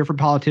number of different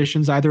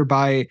politicians, either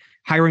by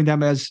hiring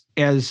them as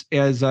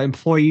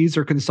employees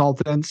or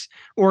consultants,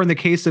 or in the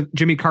case of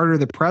Jimmy Carter,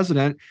 the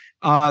president,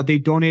 they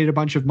donated a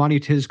bunch of money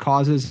to his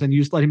causes and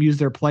let him use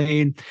their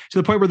plane, to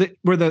the point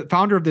where the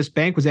founder of this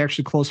bank was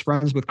actually close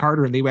friends with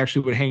Carter, and they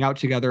actually would hang out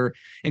together.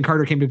 And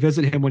Carter came to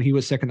visit him when he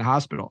was sick in the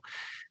hospital.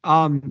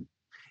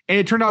 And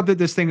it turned out that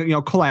this thing,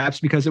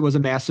 collapsed because it was a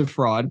massive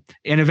fraud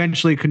and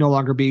eventually could no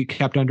longer be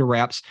kept under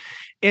wraps.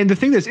 And the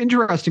thing that's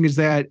interesting is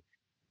that,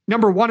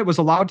 number one, it was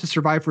allowed to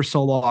survive for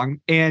so long.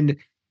 And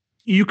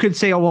you could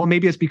say, oh, well,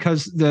 maybe it's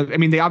because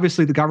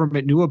the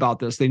government knew about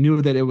this. They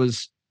knew that it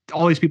was,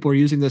 all these people were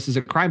using this as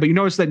a crime. But you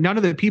notice that none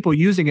of the people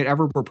using it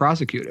ever were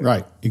prosecuted.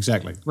 Right,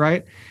 exactly.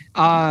 Right.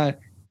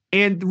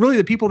 And really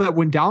the people that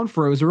went down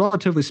for it was a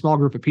relatively small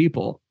group of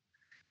people.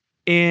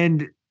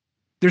 And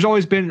there's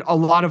always been a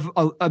lot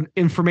of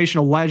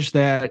information alleged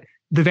that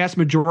the vast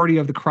majority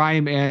of the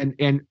crime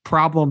and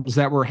problems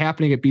that were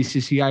happening at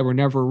BCCI were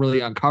never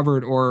really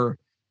uncovered or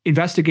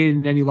investigated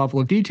in any level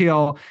of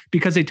detail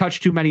because they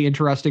touched too many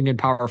interesting and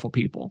powerful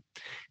people.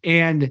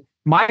 And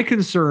my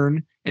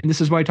concern, and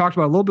this is what I talked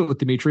about a little bit with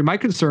Dimitri, my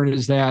concern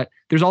is that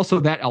there's also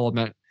that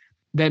element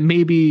that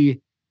maybe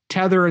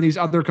Tether and these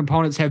other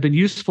components have been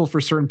useful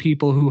for certain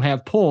people who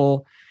have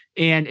pull.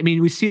 And I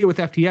mean, we see it with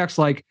FTX,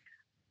 like,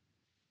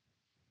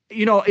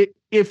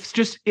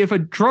 if a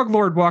drug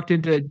lord walked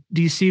into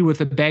DC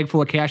with a bag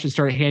full of cash and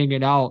started handing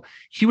it out,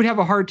 he would have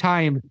a hard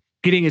time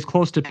getting as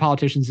close to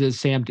politicians as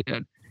Sam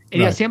did.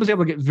 And right. Sam was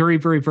able to get very,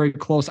 very, very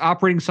close,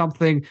 operating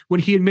something when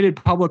he admitted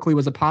publicly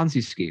was a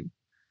Ponzi scheme.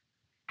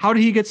 how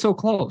did he get so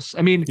close?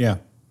 I mean, Yeah.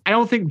 I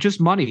don't think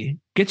just money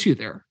gets you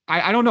there.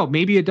 I don't know.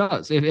 Maybe it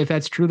does. If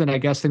that's true, then I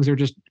guess things are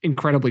just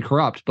incredibly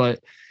corrupt. But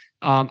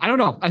I don't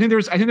know. I think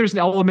there's an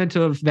element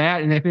of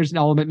that, and I think there's an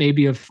element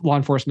maybe of law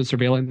enforcement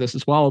surveilling this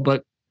as well.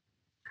 But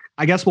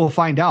I guess we'll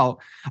find out.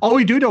 All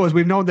we do know is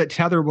we've known that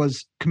Tether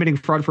was committing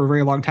fraud for a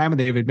very long time, and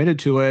they've admitted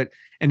to it,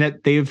 and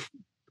that they've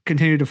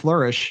continued to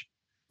flourish.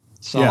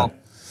 So. Yeah.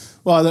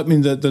 Well, I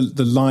mean,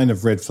 the line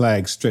of red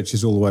flags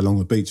stretches all the way along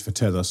the beach for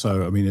Tether.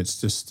 So, I mean, it's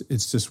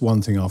just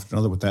one thing after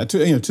another with that.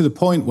 To the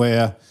point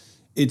where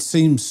it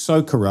seems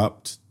so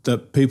corrupt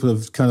that people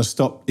have kind of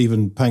stopped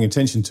even paying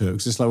attention to it.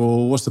 It's just like,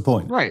 well, what's the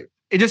point? Right.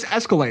 It just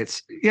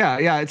escalates.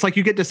 Yeah. It's like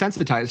you get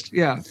desensitized.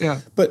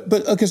 Yeah. But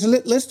okay, so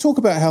let's talk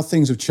about how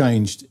things have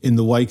changed in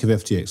the wake of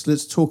FTX.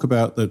 Let's talk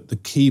about the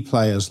key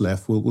players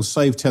left. We'll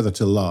save Tether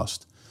till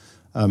last.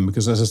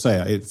 Because as I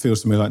say, it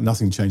feels to me like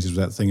nothing changes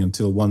with that thing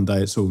until one day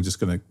it's all just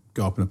going to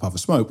go up in a puff of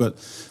smoke. But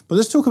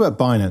let's talk about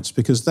Binance,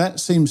 because that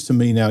seems to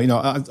me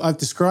now, I've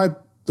described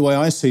the way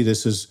I see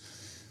this as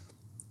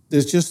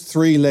there's just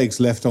three legs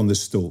left on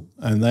this stool,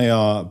 and they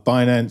are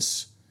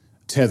Binance,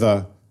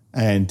 Tether,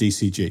 and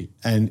DCG.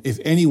 And if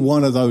any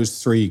one of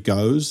those three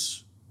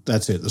goes,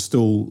 that's it. The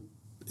stool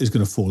is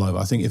going to fall over.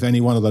 I think if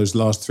any one of those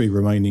last three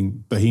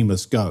remaining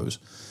behemoths goes.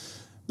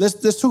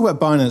 Let's talk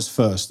about Binance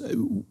first.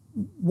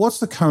 What's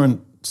the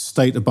current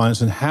state of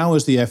Binance, and how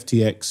has the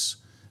FTX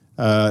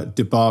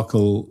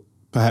debacle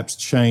perhaps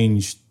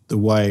changed the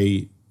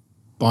way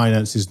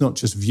Binance is not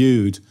just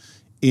viewed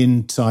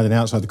inside and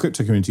outside the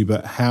crypto community,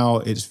 but how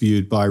it's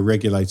viewed by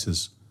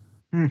regulators?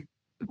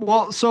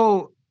 Well,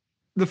 so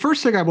the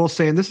first thing I will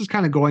say, and this is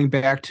kind of going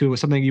back to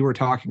something you were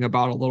talking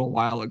about a little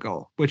while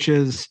ago, which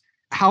is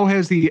how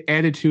has the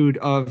attitude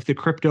of the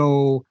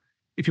crypto,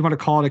 if you want to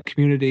call it a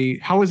community,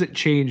 how has it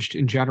changed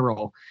in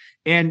general?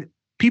 And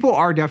people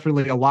are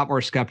definitely a lot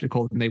more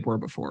skeptical than they were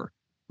before,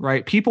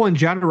 right? People in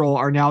general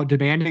are now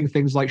demanding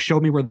things like, show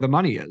me where the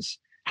money is.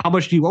 How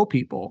much do you owe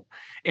people?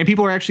 And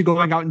people are actually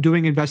going out and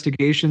doing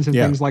investigations and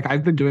things like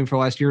I've been doing for the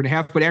last year and a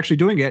half, but actually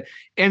doing it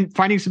and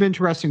finding some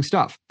interesting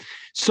stuff.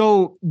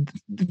 So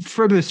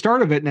for the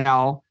start of it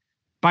now,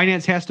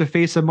 Binance has to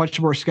face a much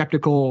more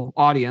skeptical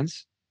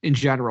audience in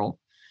general,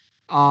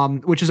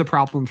 which is a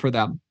problem for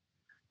them.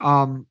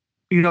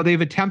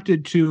 They've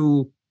attempted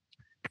to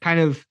kind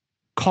of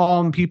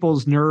calm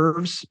people's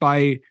nerves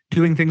by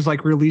doing things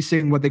like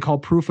releasing what they call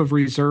proof of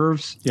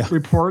reserves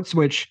reports,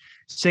 which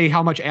say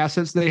how much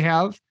assets they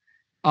have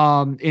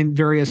in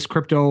various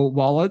crypto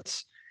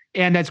wallets.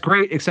 And that's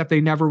great, except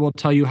they never will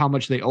tell you how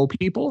much they owe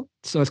people.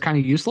 So it's kind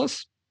of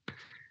useless.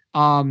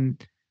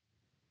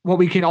 What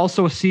we can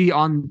also see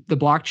on the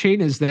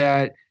blockchain is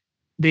that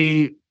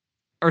they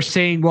are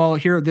saying, well,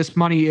 here, this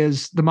money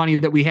is the money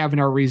that we have in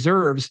our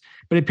reserves,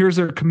 but it appears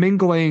they're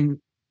commingling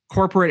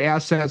corporate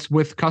assets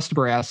with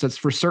customer assets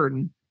for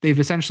certain. They've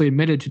essentially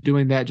admitted to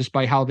doing that just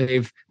by how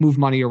they've moved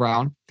money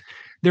around.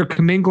 They're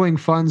commingling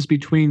funds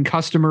between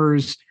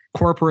customers,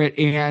 corporate,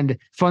 and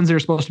funds that are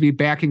supposed to be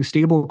backing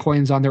stable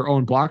coins on their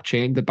own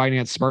blockchain, the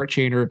Binance Smart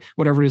Chain or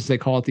whatever it is they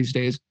call it these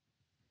days.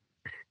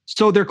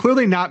 So they're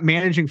clearly not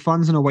managing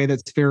funds in a way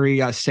that's very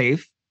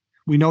safe.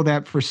 We know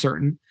that for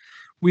certain.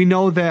 We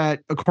know that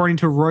according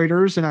to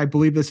Reuters, and I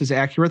believe this is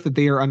accurate, that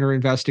they are under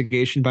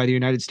investigation by the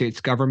United States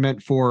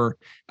government for,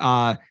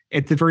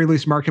 at the very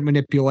least, market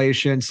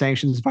manipulation,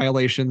 sanctions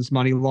violations,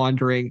 money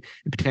laundering,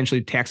 and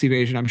potentially tax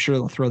evasion. I'm sure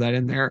they'll throw that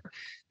in there.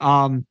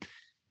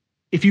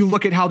 If you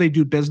look at how they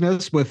do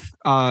business with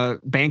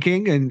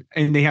banking,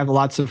 and they have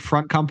lots of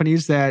front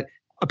companies that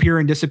appear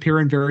and disappear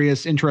in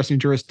various interesting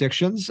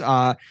jurisdictions,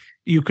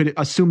 you could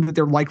assume that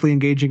they're likely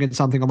engaging in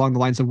something along the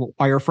lines of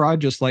wire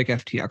fraud, just like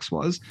FTX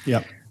was.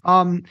 Yeah.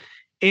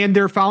 And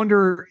their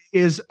founder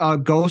is a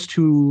ghost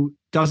who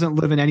doesn't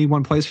live in any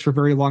one place for a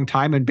very long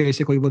time and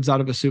basically lives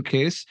out of a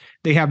suitcase.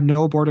 They have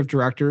no board of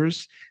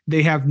directors.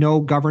 They have no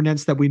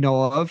governance that we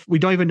know of. We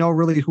don't even know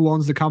really who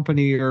owns the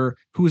company or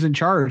who's in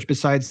charge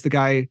besides the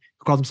guy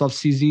who calls himself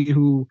CZ,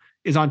 who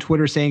is on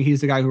Twitter saying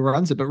he's the guy who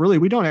runs it. But really,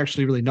 we don't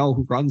actually really know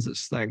who runs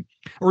this thing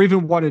or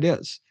even what it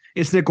is.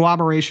 It's the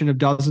agglomeration of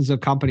dozens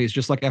of companies,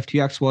 just like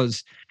FTX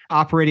was,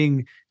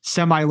 operating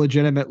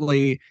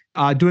semi-legitimately,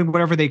 doing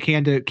whatever they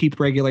can to keep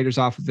regulators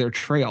off of their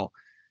trail.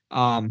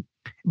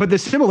 But the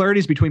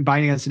similarities between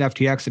Binance and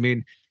FTX, I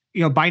mean,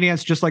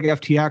 Binance, just like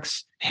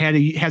FTX,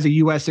 has a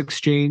U.S.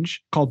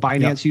 exchange called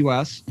Binance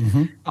US.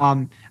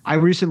 Mm-hmm. I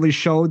recently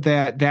showed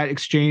that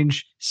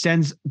exchange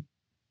sends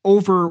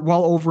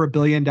well over $1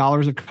 billion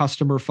of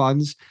customer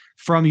funds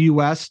from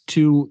U.S.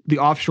 to the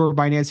offshore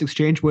Binance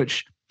exchange,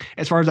 which,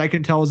 as far as I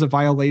can tell, is a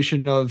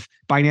violation of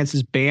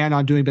Binance's ban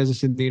on doing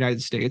business in the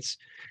United States.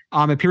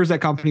 It appears that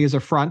company is a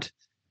front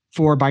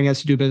for Binance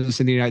to do business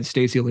in the United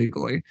States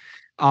illegally.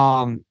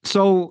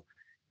 So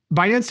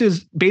Binance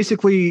is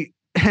basically,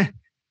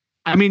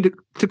 I mean,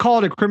 to call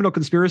it a criminal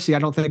conspiracy, I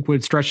don't think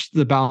would stretch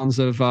the bounds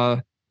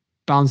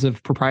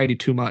of propriety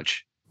too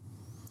much.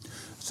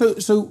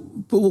 So,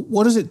 but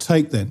what does it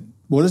take then?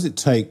 What does it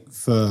take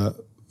for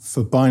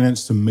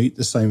Binance to meet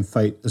the same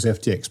fate as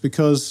FTX?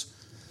 Because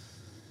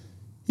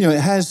it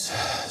has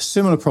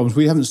similar problems.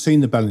 We haven't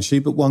seen the balance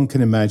sheet, but one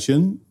can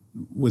imagine,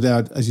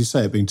 without, as you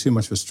say, it being too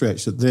much of a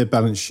stretch, that their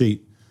balance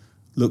sheet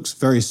looks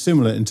very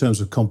similar in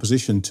terms of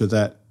composition to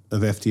that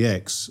of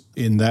FTX,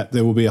 in that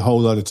there will be a whole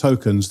lot of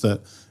tokens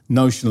that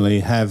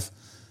notionally have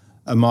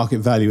a market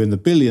value in the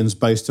billions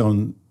based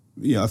on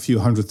a few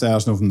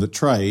 100,000 of them that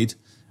trade,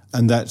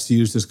 and that's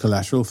used as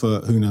collateral for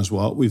who knows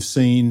what. We've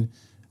seen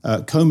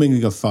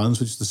commingling of funds,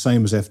 which is the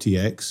same as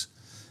FTX,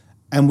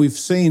 and we've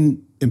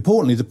seen,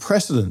 importantly, the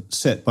precedent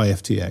set by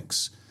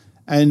FTX.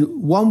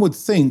 And one would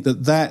think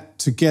that that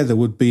together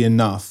would be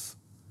enough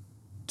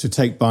to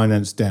take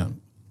Binance down.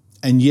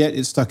 And yet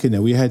it's stuck in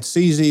there. We had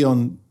CZ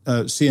on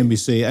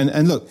CNBC.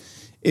 And look,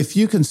 if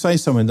you can say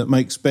something that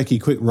makes Becky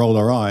Quick roll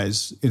her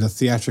eyes in a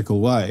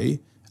theatrical way,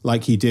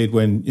 like he did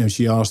when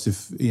she asked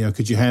if,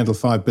 could you handle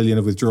 $5 billion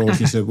of withdrawals?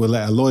 He said, we'll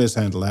let our lawyers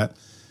handle that.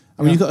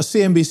 I mean, you've got a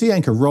CNBC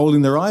anchor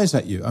rolling their eyes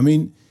at you. I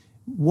mean,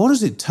 what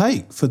does it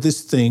take for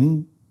this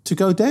thing to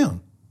go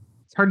down?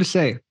 It's hard to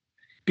say,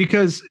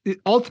 because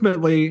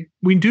ultimately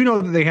we do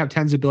know that they have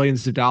tens of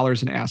billions of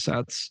dollars in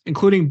assets,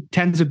 including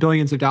tens of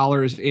billions of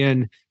dollars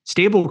in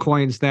stable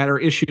coins that are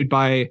issued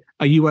by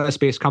a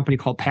US-based company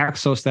called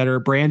Paxos that are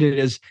branded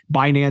as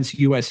Binance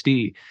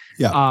USD.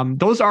 Yeah.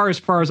 Those are, as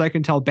far as I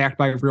can tell, backed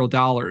by real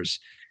dollars.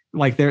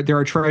 Like there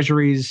are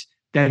treasuries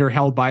that are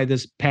held by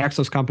this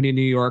Paxos company in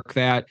New York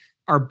that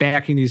are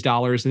backing these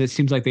dollars, and it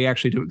seems like they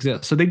actually do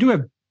exist. So they do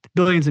have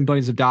billions and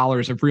billions of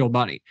dollars of real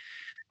money.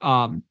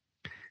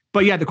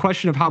 But yeah, the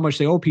question of how much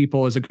they owe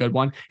people is a good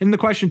one. And the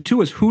question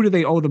too is, who do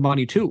they owe the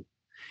money to?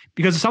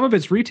 Because some of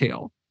it's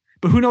retail,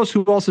 but who knows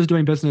who else is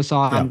doing business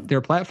on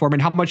their platform,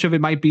 and how much of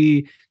it might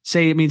be,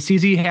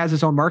 CZ has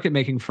his own market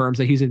making firms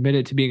that he's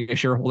admitted to being a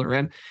shareholder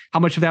in. How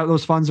much of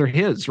those funds are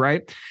his,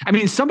 right? I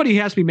mean, somebody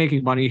has to be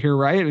making money here,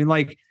 right? I mean,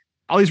 like,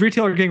 all these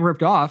retailers are getting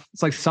ripped off.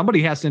 It's like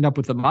somebody has to end up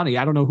with the money.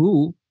 I don't know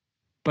who,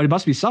 but it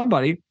must be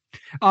somebody.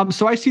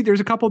 So I see there's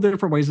a couple of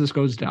different ways this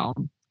goes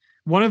down.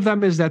 One of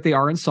them is that they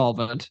are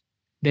insolvent,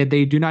 that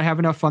they do not have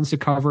enough funds to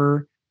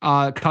cover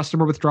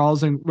customer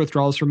withdrawals and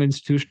withdrawals from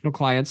institutional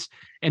clients,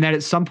 and that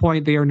at some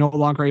point they are no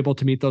longer able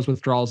to meet those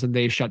withdrawals and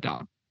they shut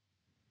down.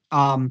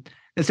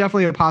 It's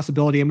definitely a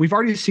possibility, and we've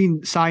already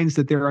seen signs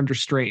that they're under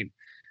strain.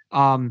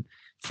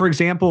 For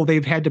example,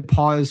 they've had to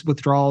pause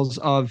withdrawals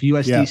of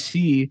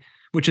USDC,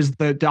 which is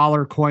the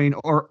dollar coin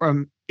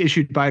or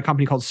issued by a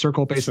company called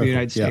Circle based in the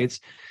United States.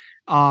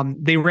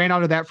 They ran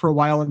out of that for a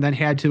while and then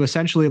had to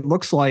essentially, it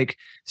looks like,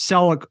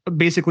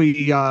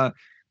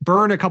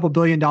 burn a couple $1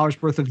 billion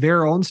worth of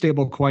their own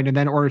stable coin and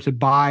then in order to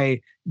buy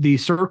the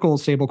Circle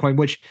stable coin,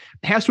 which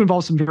has to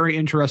involve some very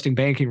interesting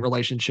banking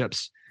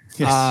relationships.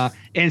 Yes.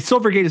 And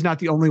Silvergate is not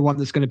the only one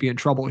that's going to be in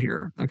trouble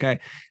here. Okay.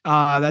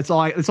 That's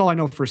all I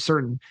know for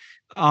certain.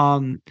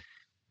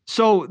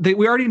 So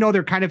we already know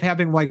they're kind of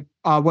having like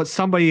what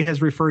somebody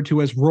has referred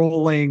to as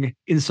rolling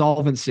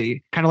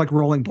insolvency, kind of like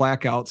rolling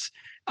blackouts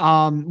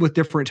with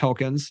different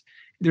tokens.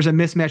 There's a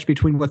mismatch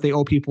between what they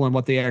owe people and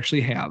what they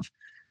actually have.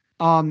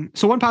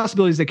 So one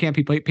possibility is they can't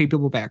pay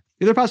people back.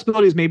 The other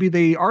possibility is maybe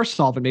they are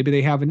solvent. Maybe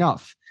they have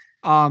enough.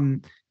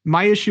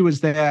 My issue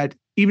is that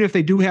even if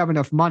they do have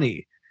enough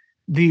money,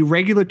 the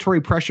regulatory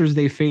pressures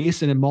they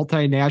face in a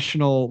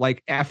multinational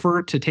like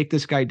effort to take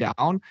this guy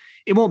down,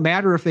 it won't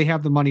matter if they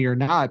have the money or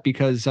not,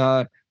 because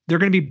they're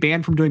going to be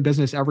banned from doing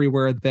business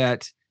everywhere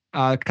that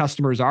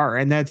customers are,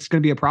 and that's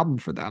going to be a problem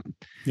for them.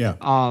 Yeah.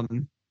 I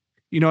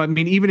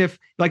mean, even if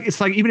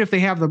they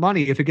have the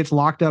money, if it gets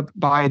locked up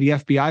by the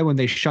FBI when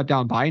they shut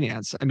down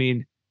Binance, I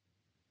mean,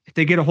 if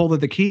they get a hold of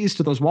the keys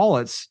to those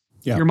wallets,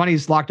 your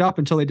money's locked up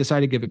until they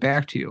decide to give it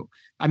back to you.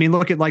 I mean,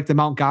 look at like the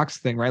Mt. Gox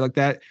thing, right? Like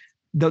that,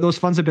 those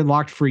funds have been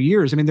locked for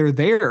years. I mean, they're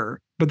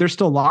there, but they're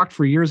still locked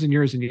for years and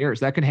years and years.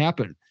 That can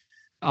happen.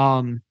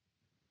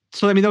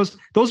 So, I mean, those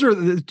are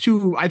the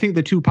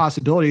two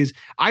possibilities.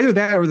 Either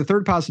that or the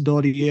third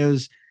possibility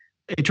is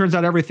it turns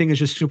out everything is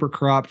just super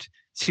corrupt.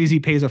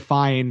 CZ pays a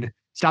fine,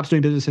 stops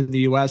doing business in the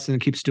US and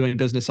keeps doing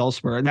business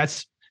elsewhere. And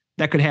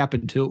that could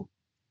happen too.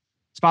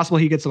 It's possible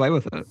he gets away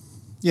with it.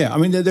 Yeah. I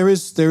mean, there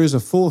is a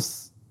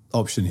fourth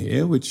option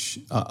here, which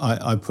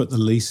I put the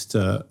least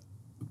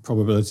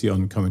probability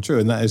on coming true.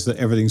 And that is that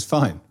everything's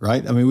fine,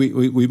 right? I mean,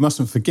 we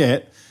mustn't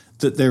forget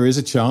that there is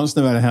a chance,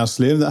 no matter how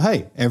slim, that,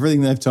 hey,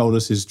 everything they've told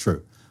us is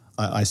true.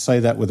 I say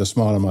that with a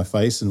smile on my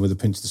face and with a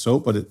pinch of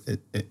salt, but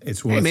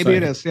it's worth maybe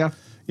saying. It is, yeah.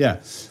 Yeah.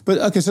 But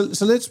okay,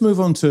 so let's move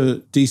on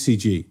to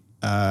DCG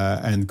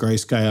and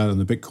Grayscale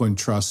and the Bitcoin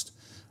Trust.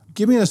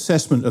 Give me an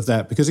assessment of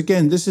that, because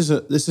again, this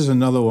is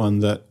another one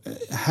that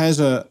has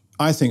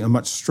I think a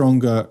much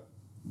stronger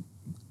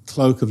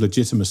cloak of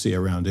legitimacy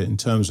around it in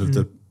terms of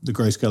the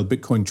Grayscale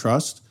Bitcoin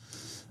Trust.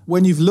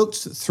 When you've looked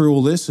through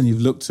all this and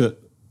you've looked at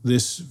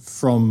this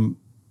from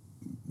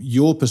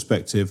your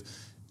perspective,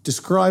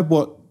 describe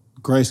what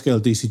Grayscale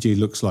DCG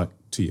looks like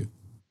to you.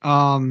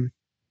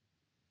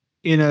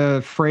 In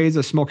a phrase,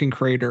 a smoking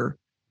crater.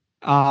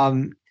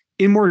 In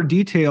more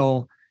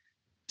detail,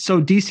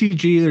 so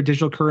DCG, their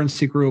digital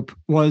currency group,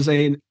 was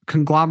a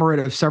conglomerate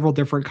of several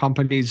different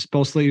companies,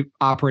 mostly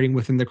operating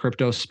within the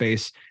crypto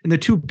space. And the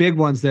two big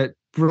ones that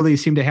really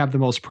seem to have the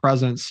most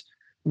presence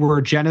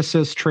were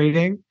Genesis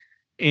Trading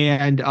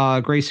and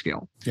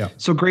Grayscale. Yeah.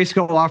 So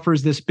Grayscale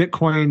offers this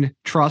Bitcoin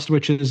trust,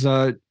 which is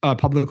a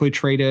publicly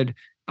traded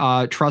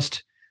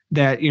trust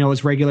that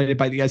is regulated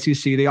by the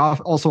SEC. They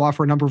also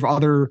offer a number of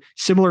other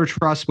similar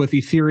trusts with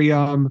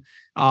Ethereum.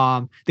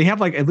 They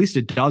have like at least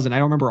a dozen. I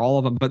don't remember all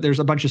of them, but there's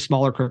a bunch of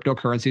smaller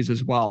cryptocurrencies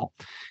as well.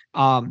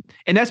 And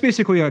that's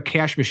basically a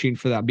cash machine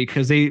for them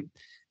because I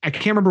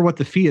can't remember what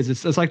the fee is.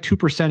 It's like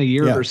 2% a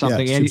year or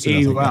something. And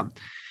AUM.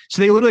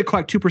 So they literally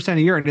collect 2%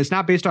 a year, and it's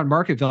not based on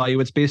market value.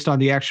 It's based on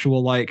the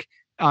actual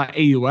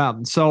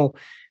AUM. So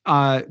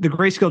the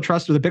Grayscale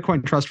Trust or the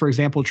Bitcoin Trust, for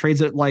example,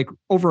 trades at like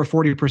over a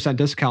 40%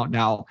 discount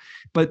now.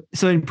 But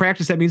so in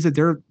practice, that means that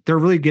they're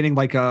really getting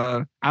like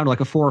a 4 or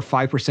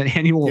 5%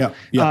 annual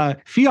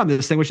fee on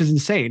this thing, which is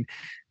insane.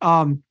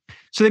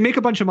 So they make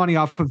a bunch of money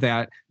off of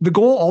that. The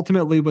goal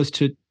ultimately was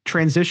to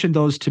transition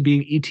those to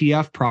being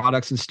ETF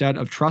products instead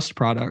of trust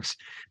products.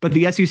 But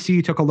the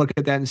SEC took a look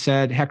at that and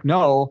said, heck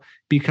no,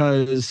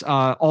 because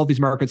all these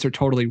markets are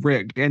totally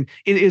rigged. And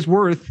it is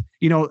worth,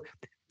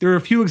 there are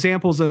a few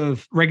examples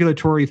of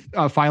regulatory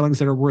filings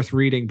that are worth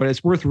reading, but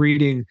it's worth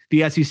reading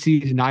the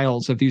SEC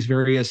denials of these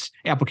various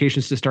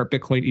applications to start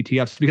Bitcoin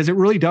ETFs, because it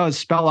really does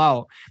spell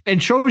out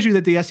and shows you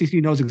that the SEC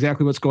knows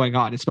exactly what's going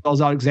on. It spells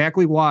out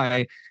exactly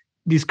why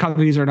these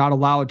companies are not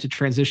allowed to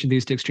transition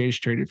these to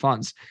exchange-traded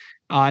funds.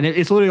 And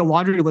it's literally a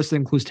laundry list that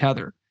includes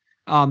Tether.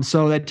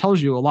 So that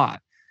tells you a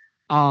lot.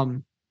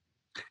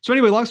 So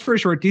anyway, long story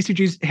short,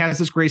 DCG has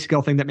this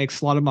Grayscale thing that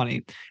makes a lot of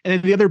money. And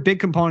then the other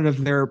big component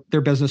of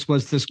their business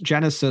was this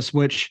Genesis,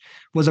 which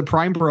was a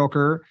prime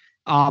broker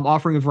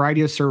offering a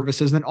variety of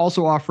services, and then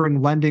also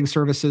offering lending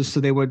services.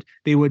 So they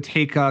would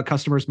take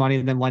customers' money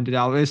and then lend it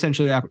out.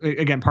 Essentially,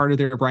 again, part of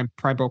their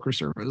prime broker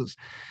services.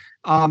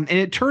 And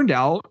it turned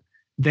out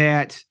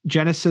that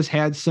Genesis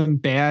had some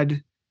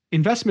bad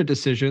investment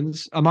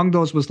decisions. Among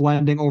those was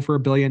lending over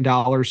 $1 billion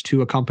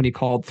to a company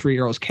called Three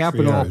Arrows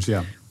Capital,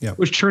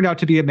 which turned out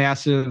to be a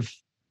massive,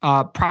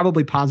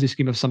 probably Ponzi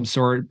scheme of some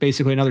sort,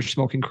 basically another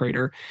smoking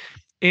crater.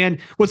 And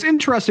what's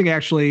interesting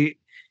actually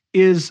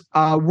is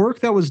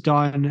work that was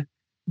done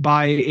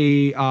by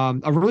a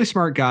really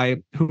smart guy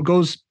who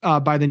goes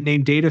by the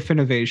name Data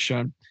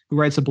Finnovation, who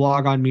writes a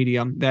blog on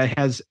Medium that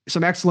has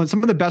some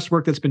of the best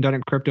work that's been done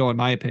in crypto, in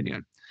my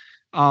opinion.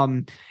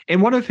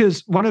 And one of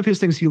his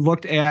things, he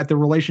looked at the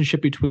relationship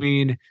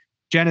between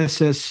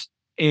Genesis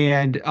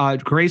and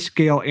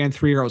Grayscale and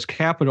Three Arrows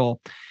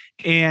Capital,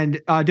 and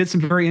did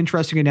some very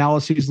interesting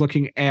analyses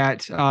looking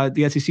at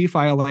the SEC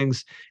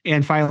filings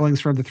and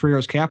filings from the Three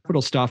Arrows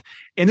Capital stuff.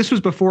 And this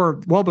was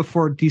well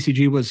before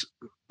DCG was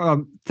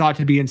thought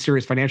to be in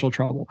serious financial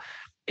trouble.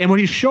 And what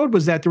he showed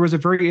was that there was a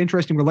very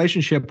interesting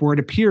relationship where it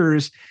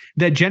appears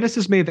that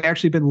Genesis may have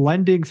actually been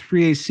lending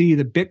 3AC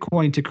the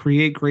Bitcoin to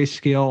create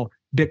Grayscale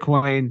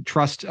Bitcoin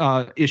trust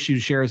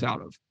issued shares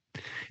out of.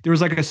 There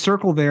was like a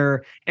circle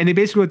there, and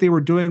what they were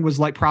doing was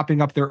like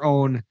propping up their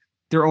own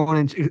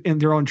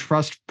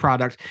trust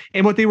product.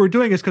 And what they were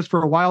doing is, because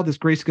for a while this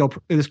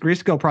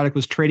Grayscale product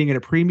was trading at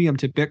a premium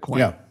to Bitcoin.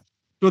 Yeah.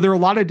 So there are a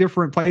lot of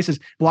different places.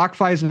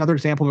 BlockFi is another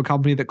example of a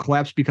company that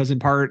collapsed because in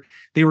part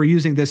they were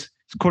using this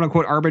quote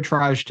unquote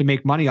arbitrage to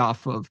make money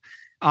off of.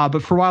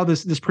 But for a while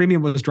this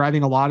premium was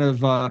driving a lot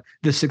of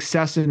the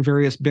success in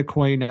various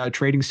Bitcoin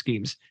trading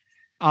schemes.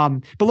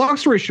 But long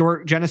story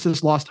short,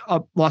 Genesis lost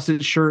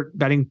its shirt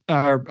betting,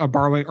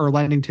 borrowing or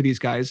lending to these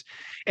guys.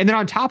 And then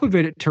on top of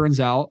it, it turns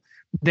out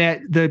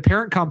that the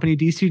parent company,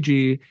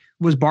 DCG,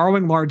 was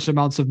borrowing large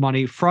amounts of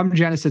money from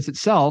Genesis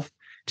itself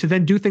to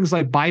then do things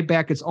like buy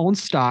back its own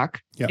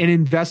stock and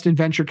invest in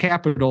venture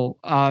capital,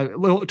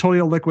 totally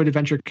illiquid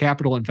venture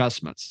capital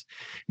investments.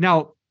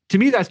 Now, to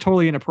me, that's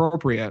totally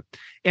inappropriate.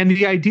 And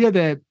the idea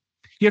that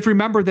you have to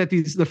remember that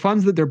the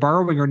funds that they're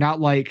borrowing are not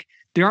like,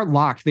 they aren't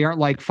locked. They aren't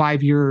like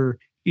 5-year,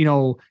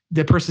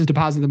 the person's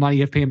depositing the money,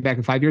 you have to pay them back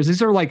in 5 years.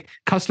 These are like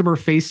customer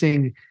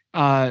facing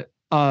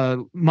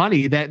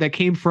money that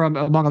came from,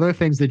 among other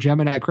things, the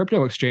Gemini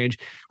crypto exchange,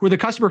 where the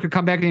customer could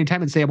come back at any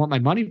time and say, I want my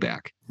money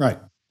back. Right.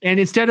 And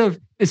instead of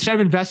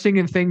investing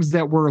in things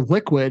that were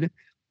liquid,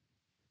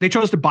 they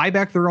chose to buy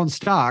back their own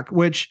stock,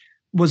 which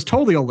was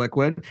totally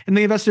illiquid. And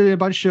they invested in a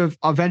bunch of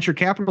venture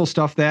capital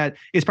stuff that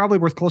is probably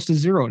worth close to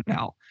zero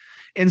now.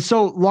 And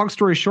so, long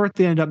story short,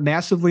 they end up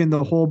massively in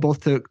the hole,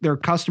 both to their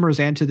customers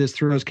and to this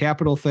Three Arrows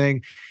Capital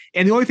thing.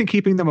 And the only thing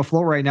keeping them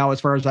afloat right now, as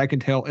far as I can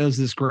tell, is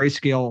this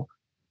Grayscale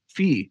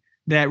fee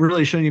that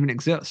really shouldn't even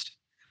exist.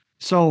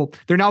 So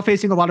they're now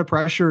facing a lot of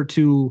pressure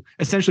to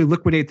essentially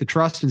liquidate the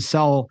trust and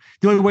sell.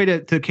 The only way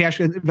to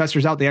cash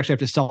investors out, they actually have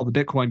to sell the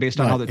Bitcoin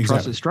based on how the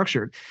trust is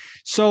structured.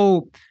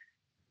 So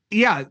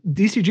yeah,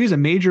 DCG is a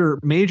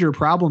major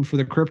problem for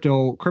the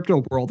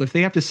crypto world. If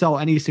they have to sell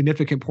any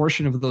significant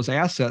portion of those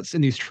assets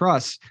in these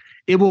trusts,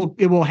 it will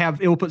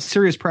put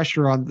serious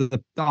pressure on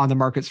the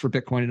markets for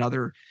Bitcoin and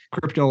other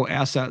crypto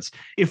assets.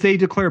 If they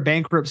declare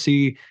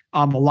bankruptcy,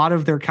 a lot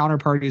of their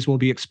counterparties will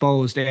be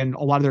exposed, and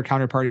a lot of their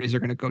counterparties are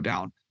going to go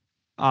down.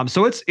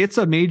 So it's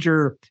a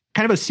major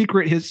kind of a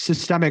secret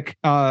systemic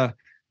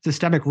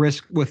systemic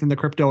risk within the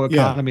crypto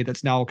economy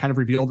that's now kind of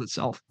revealed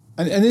itself.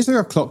 And is there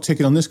a clock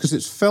ticking on this? Because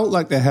it's felt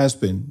like there has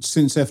been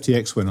since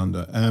FTX went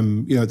under.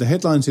 The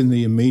headlines in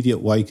the immediate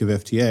wake of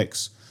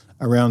FTX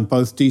around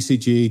both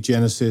DCG,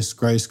 Genesis,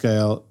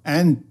 Grayscale,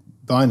 and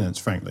Binance,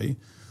 frankly,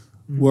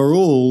 were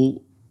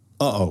all,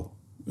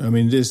 I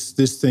mean,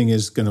 this thing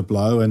is going to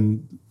blow,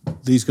 and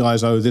these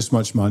guys owe this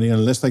much money, and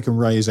unless they can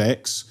raise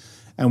X.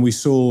 And we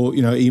saw,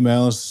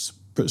 emails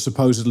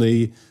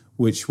supposedly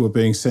which were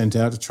being sent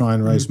out to try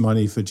and raise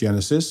money for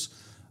Genesis.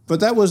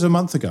 But that was a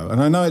month ago.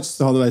 And I know it's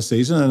the holiday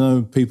season. I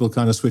know people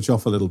kind of switch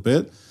off a little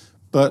bit.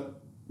 But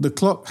the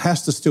clock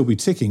has to still be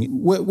ticking.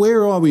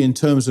 Where are we in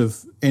terms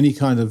of any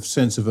kind of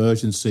sense of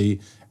urgency,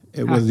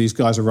 whether these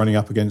guys are running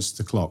up against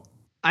the clock?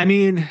 I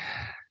mean,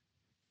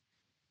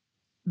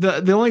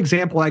 the only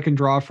example I can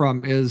draw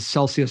from is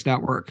Celsius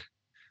Network,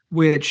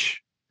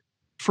 which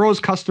froze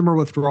customer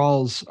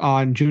withdrawals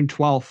on June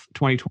 12th,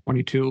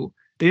 2022.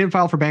 They didn't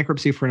file for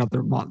bankruptcy for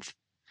another month.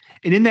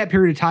 And in that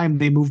period of time,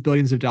 they moved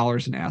billions of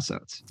dollars in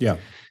assets. Yeah.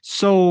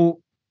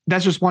 So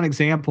that's just one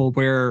example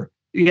where,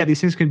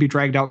 these things can be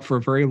dragged out for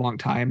a very long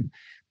time.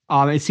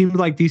 It seemed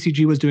like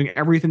DCG was doing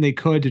everything they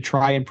could to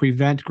try and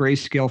prevent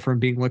Grayscale from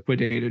being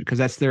liquidated, because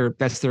that's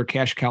their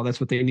cash cow. That's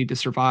what they need to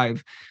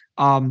survive.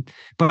 But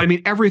I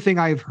mean, everything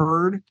I've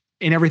heard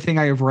and everything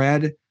I have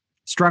read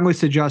strongly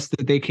suggests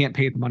that they can't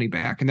pay the money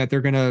back, and that they're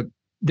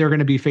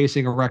gonna be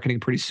facing a reckoning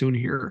pretty soon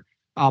here.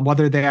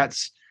 Whether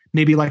that's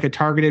maybe like a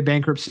targeted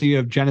bankruptcy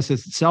of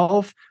Genesis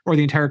itself or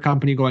the entire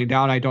company going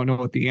down, I don't know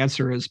what the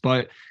answer is,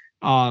 but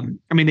I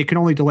mean, they can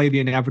only delay the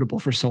inevitable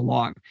for so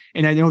long.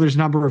 And I know there's a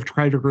number of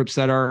creditor groups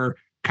that are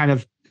kind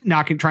of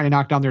trying to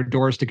knock down their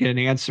doors to get an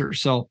answer.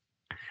 So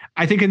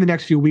I think in the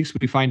next few weeks,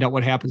 we find out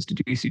what happens to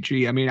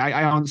DCG. I mean,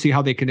 I don't see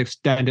how they can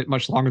extend it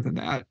much longer than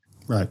that.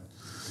 Right.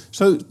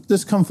 So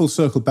let's come full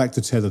circle back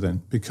to Tether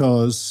then,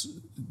 because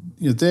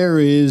there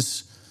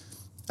is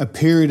a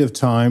period of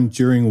time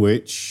during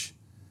which,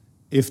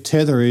 if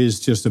Tether is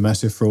just a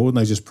massive fraud and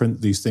they just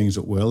print these things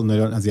at will and they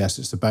don't have the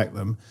assets to back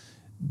them,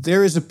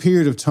 there is a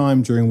period of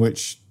time during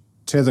which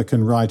Tether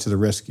can ride to the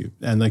rescue,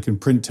 and they can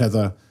print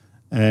Tether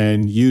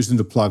and use them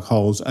to plug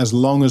holes as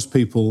long as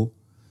people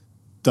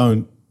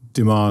don't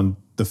demand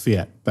the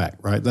fiat back,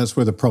 right? That's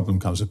where the problem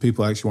comes. If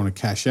people actually want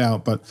to cash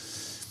out. But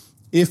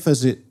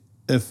as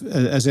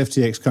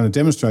FTX kind of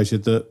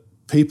demonstrated, that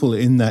people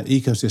in that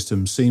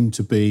ecosystem seem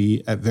to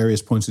be at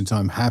various points in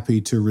time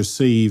happy to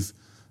receive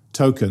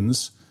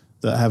tokens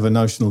that have a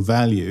notional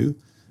value.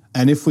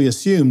 And if we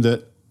assume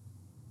that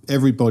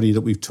everybody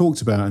that we've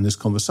talked about in this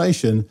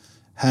conversation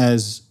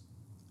has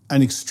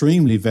an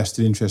extremely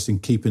vested interest in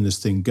keeping this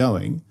thing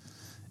going,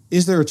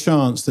 is there a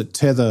chance that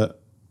Tether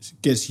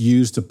gets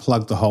used to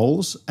plug the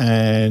holes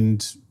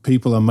and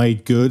people are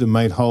made good and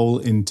made whole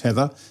in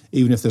Tether,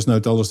 even if there's no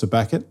dollars to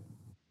back it?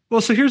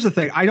 Well, so here's the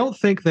thing. I don't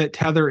think that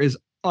Tether is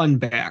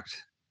unbacked.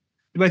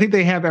 I think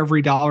they have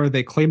every dollar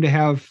they claim to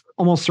have.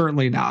 Almost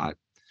certainly not.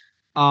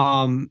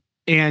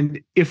 And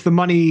if the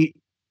money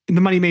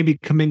may be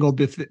commingled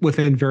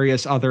within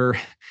various other,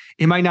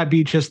 it might not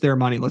be just their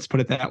money. Let's put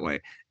it that way.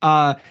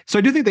 So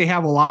I do think they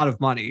have a lot of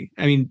money.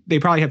 I mean, they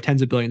probably have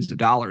tens of billions of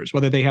dollars.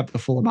 Whether they have the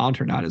full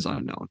amount or not is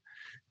unknown.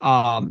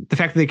 The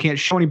fact that they can't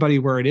show anybody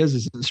where it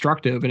is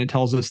instructive, and it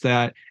tells us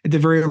that at the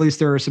very least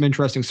there are some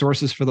interesting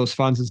sources for those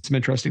funds and some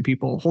interesting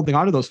people holding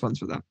onto those funds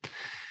for them.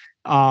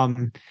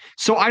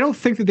 So I don't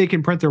think that they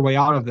can print their way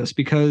out of this,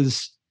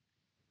 because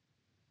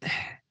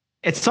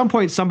at some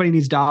point somebody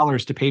needs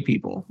dollars to pay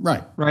people.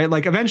 Right.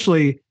 Like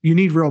eventually you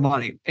need real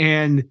money,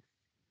 and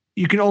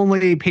you can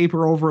only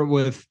paper over it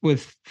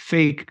with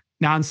fake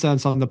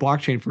nonsense on the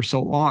blockchain for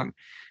so long.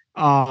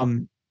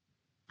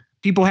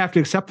 People have to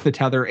accept the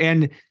Tether,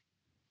 and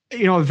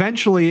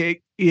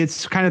eventually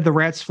it's kind of the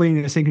rats fleeing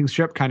in a sinking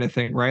ship kind of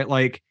thing, right?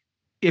 Like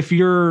if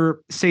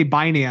you're, say,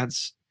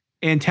 Binance,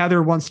 and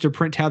Tether wants to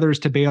print tethers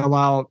to bail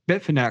out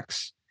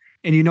Bitfinex,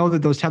 and you know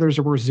that those tethers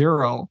are worth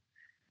zero,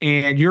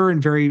 and you're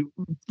in very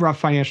rough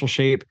financial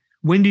shape,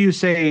 when do you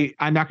say,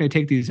 I'm not going to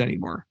take these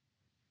anymore?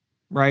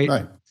 Right.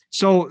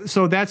 So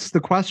that's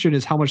the question,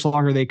 is how much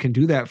longer they can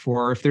do that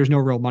for if there's no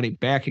real money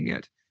backing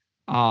it.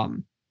 I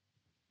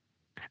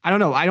don't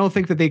know. I don't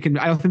think they can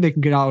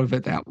get out of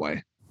it that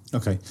way.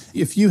 Okay.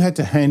 If you had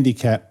to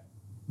handicap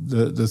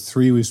the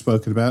three we've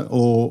spoken about,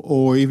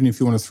 or even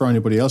if you want to throw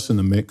anybody else in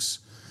the mix,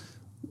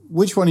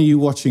 which one are you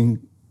watching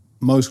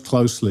most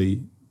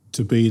closely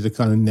to be the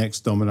kind of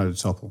next domino to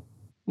topple?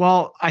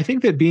 Well, I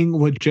think that being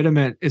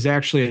legitimate is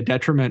actually a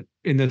detriment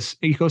in this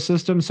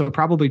ecosystem. So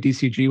probably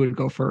DCG would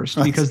go first,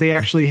 because they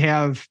actually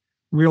have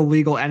real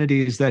legal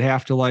entities that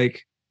have to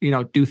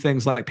do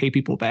things like pay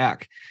people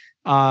back.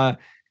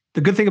 The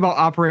good thing about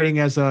operating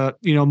as a,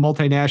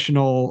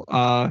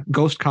 multinational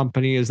ghost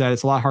company is that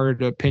it's a lot harder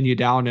to pin you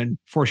down and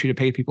force you to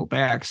pay people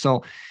back.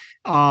 So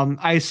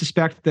I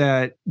suspect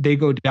that they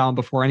go down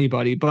before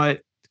anybody.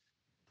 But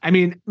I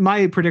mean,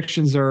 my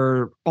predictions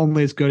are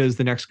only as good as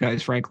the next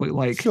guys, frankly.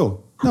 Sure.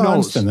 No, I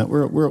understand that.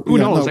 Who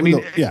knows?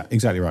 Yeah,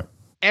 exactly right.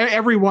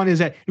 Everyone is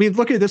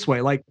look at it this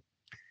way. Like,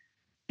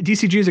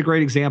 DCG is a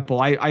great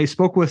example. I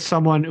spoke with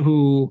someone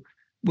who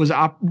was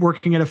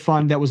working at a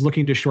fund that was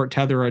looking to short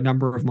Tether a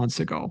number of months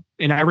ago.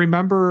 And I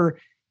remember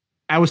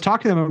I was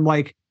talking to them. I'm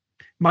like,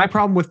 my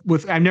problem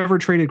with I've never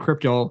traded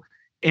crypto.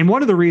 And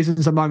one of the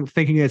reasons among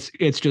thinking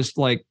it's just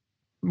like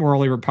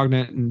morally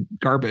repugnant and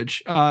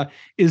garbage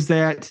is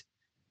that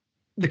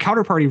the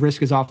counterparty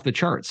risk is off the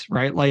charts,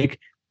 right? Like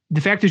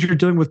the fact is you're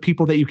dealing with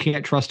people that you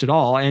can't trust at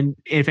all. And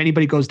if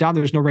anybody goes down,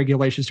 there's no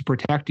regulations to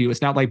protect you.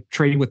 It's not like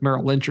trading with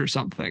Merrill Lynch or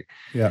something.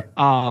 Yeah.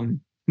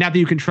 Not that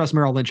you can trust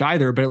Merrill Lynch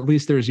either, but at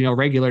least there's,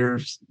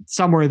 regulators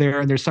somewhere there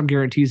and there's some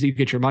guarantees that you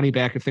get your money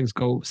back if things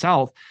go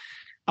south.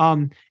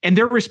 And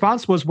their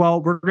response was,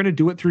 well, we're going to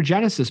do it through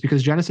Genesis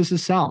because Genesis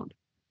is sound,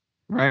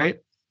 right?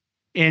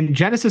 And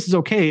Genesis is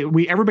okay.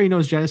 Everybody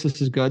knows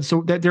Genesis is good.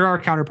 So that they're our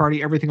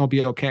counterparty, everything will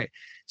be okay.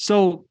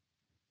 So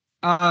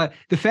the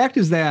fact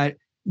is that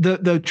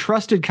the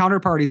trusted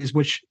counterparties,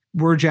 which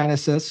were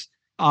Genesis,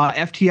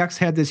 FTX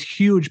had this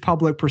huge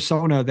public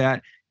persona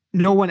that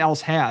no one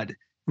else had,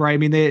 right? I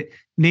mean, the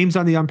names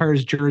on the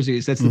umpires'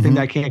 jerseys, that's the thing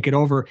that I can't get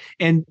over.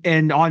 And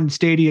on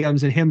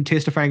stadiums and him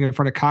testifying in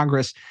front of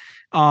Congress.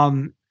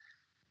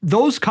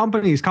 Those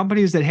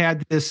companies that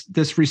had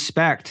this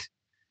respect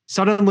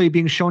suddenly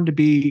being shown to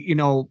be,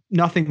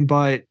 nothing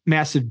but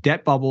massive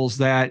debt bubbles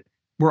that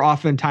were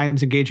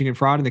oftentimes engaging in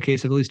fraud in the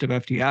case of at least of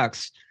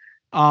FTX.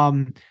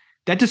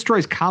 That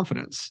destroys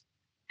confidence.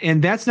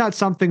 And that's not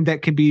something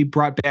that can be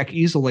brought back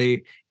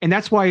easily. And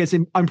that's why it's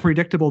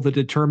unpredictable to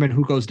determine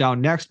who goes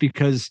down next,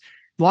 because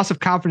loss of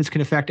confidence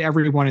can affect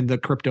everyone in the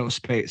crypto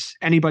space.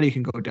 Anybody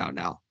can go down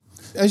now.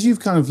 As you've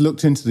kind of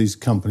looked into these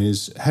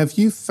companies, have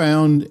you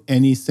found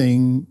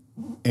anything,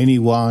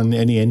 anyone,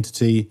 any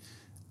entity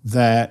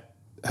that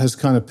has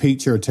kind of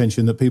piqued your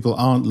attention that people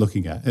aren't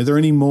looking at? Are there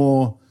any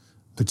more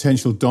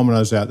potential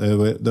dominoes out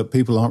there that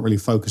people aren't really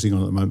focusing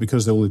on at the moment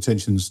because all the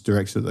attention's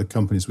directed at the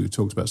companies we've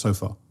talked about so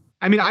far?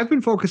 I mean, I've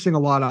been focusing a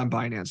lot on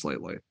Binance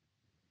lately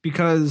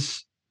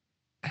because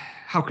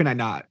how can I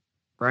not,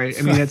 right?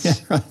 I mean,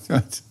 it's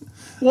right.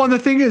 Well, and the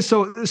thing is,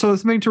 so the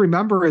thing to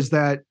remember is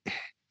that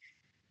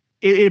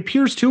it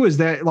appears too is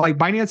that like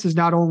Binance is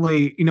not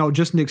only,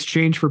 just an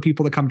exchange for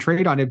people to come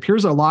trade on. It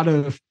appears a lot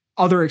of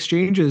other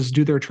exchanges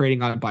do their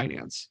trading on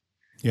Binance.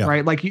 Yeah.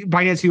 Right. Like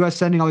Binance US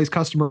sending all these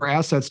customer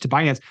assets to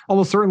Binance.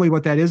 Almost certainly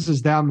what that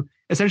is them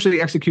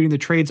essentially executing the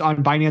trades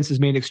on Binance's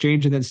main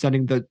exchange and then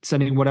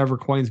sending whatever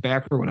coins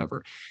back or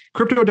whatever.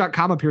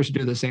 Crypto.com appears to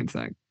do the same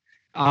thing.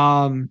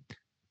 I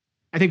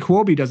think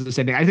Huobi does the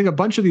same thing. I think a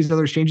bunch of these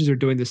other exchanges are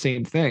doing the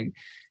same thing.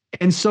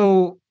 And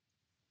so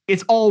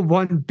it's all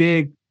one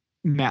big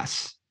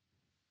mess.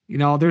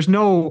 There's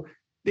no,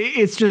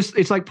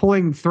 it's like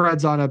pulling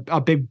threads on a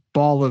big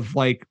ball of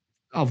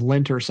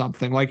lint or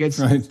something. Like it's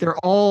right. They're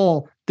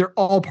all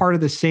part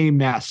of the same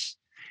mess.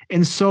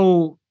 And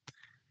so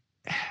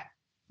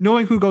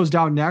knowing who goes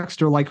down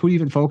next or like who to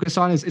even focus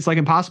on it's like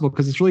impossible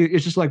because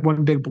it's just like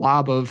one big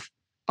blob of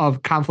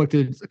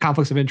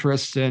conflicts of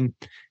interest and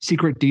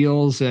secret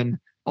deals and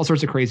all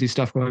sorts of crazy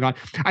stuff going on.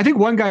 I think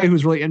one guy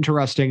who's really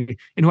interesting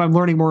and who I'm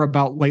learning more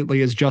about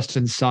lately is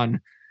Justin Sun,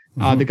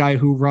 the guy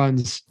who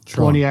runs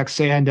Poloniex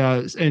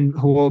and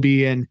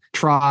Huobi and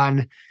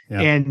Tron.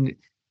 Yeah. And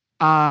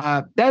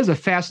that is a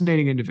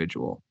fascinating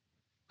individual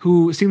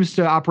who seems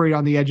to operate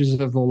on the edges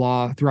of the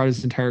law throughout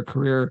his entire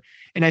career.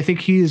 And I think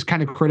he's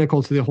kind of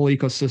critical to the whole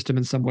ecosystem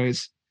in some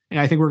ways. And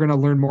I think we're going to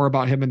learn more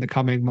about him in the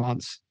coming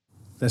months.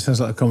 That sounds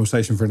like a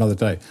conversation for another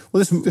day. Well,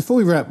 listen, before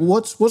we wrap,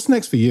 what's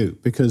next for you?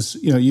 Because,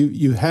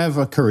 you have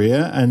a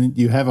career and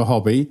you have a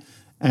hobby,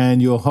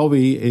 and your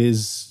hobby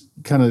is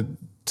kind of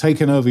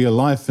taken over your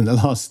life in the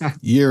last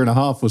year and a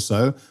half or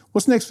so.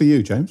 What's next for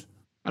you, James?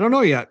 I don't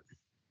know yet.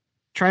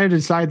 Trying to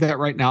decide that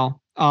right now.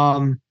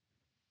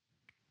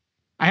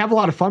 I have a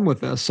lot of fun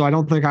with this, so I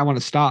don't think I want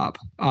to stop.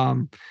 I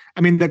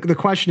mean, the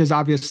question is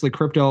obviously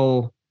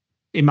crypto,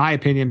 in my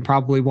opinion,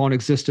 probably won't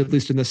exist at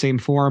least in the same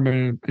form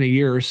in a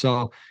year.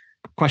 So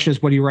question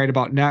is, what do you write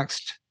about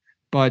next?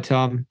 But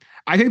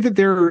I think that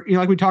there,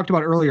 like we talked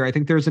about earlier, I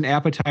think there's an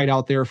appetite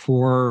out there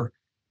for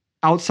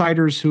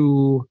outsiders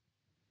who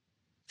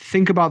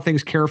think about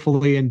things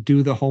carefully and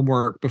do the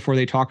homework before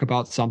they talk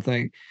about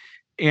something.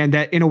 And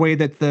that in a way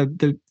that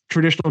the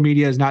traditional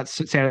media is not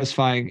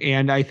satisfying.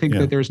 And I think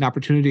that there's an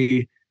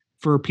opportunity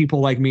for people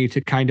like me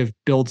to kind of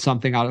build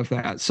something out of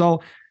that.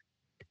 So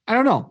I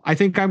don't know. I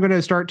think I'm going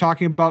to start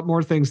talking about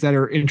more things that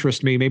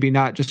interest me, maybe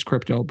not just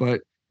crypto,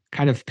 but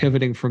kind of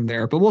pivoting from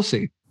there, but we'll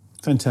see.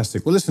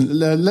 Fantastic. Well, listen,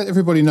 let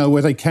everybody know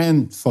where they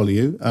can follow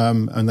you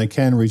and they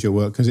can read your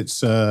work because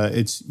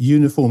it's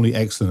uniformly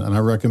excellent. And I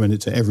recommend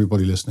it to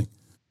everybody listening.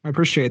 I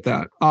appreciate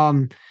that.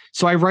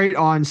 So I write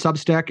on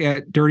Substack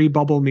at Dirty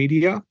Bubble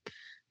Media.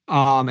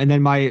 And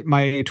then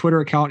my Twitter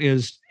account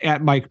is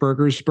at Mike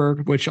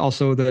Burgersberg, which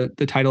also the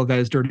title of that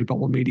is Dirty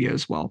Bubble Media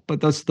as well. But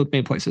that's the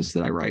main places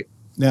that I write.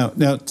 Now,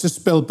 just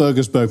spell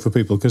Burgersberg for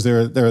people because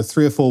there are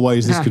 3 or 4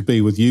 ways this could be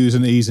with U's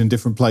and E's in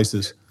different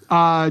places.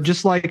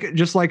 Just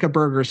like a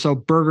burger. So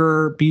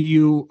burger,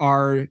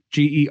 Burgers,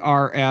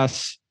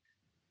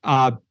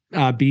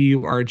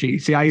 BURG.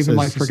 See, I even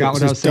forgot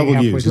what I was saying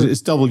halfway through.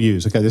 It's double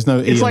U's. Okay, there's no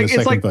E on the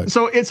second book.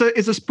 So it's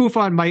a spoof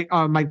on Mike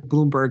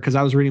Bloomberg, because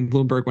I was reading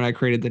Bloomberg when I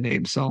created the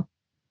name. So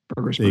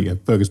Burgersberg. There you go,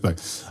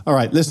 Burgersberg. All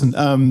right, listen,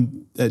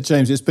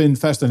 James, it's been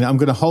fascinating. I'm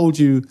going to hold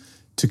you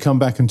to come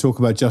back and talk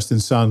about Justin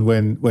Sun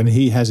when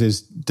he has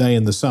his day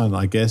in the sun,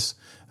 I guess,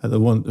 at the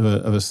want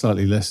of a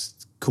slightly less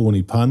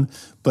corny pun.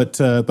 But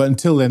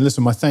until then,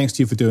 listen, my thanks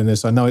to you for doing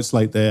this. I know it's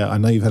late there. I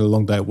know you've had a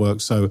long day at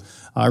work, so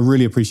I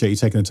really appreciate you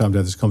taking the time to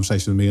have this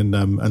conversation with me,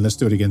 and let's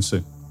do it again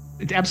soon.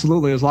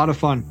 Absolutely. It was a lot of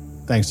fun.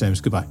 Thanks,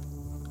 James. Goodbye.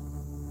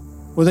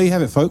 Well, there you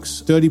have it, folks.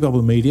 Dirty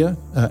Bubble Media,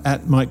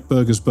 at Mike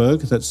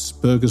Burgersberg. That's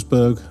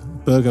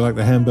Burgersberg, burger like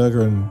the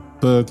hamburger and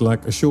Berg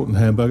like a shortened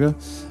hamburger.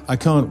 I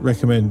can't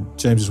recommend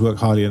James's work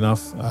highly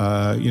enough.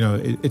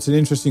 It's an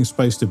interesting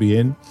space to be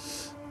in.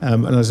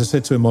 And as I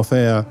said to him off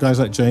air, guys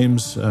like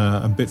James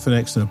and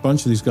Bitfinex and a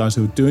bunch of these guys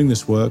who are doing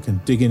this work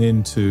and digging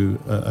into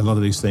a lot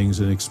of these things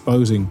and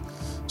exposing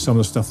some of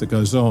the stuff that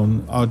goes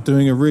on are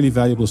doing a really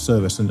valuable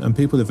service. And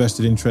people with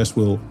vested interest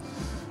will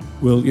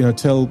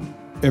tell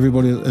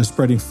everybody that they're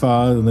spreading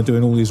fire and they're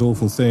doing all these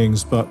awful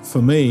things. But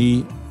for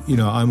me,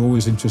 I'm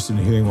always interested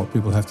in hearing what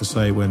people have to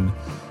say when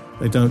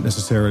they don't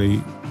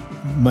necessarily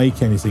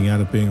make anything out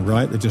of being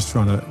right. They're just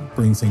trying to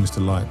bring things to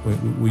light.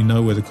 We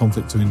know where the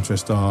conflicts of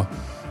interest are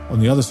on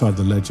the other side of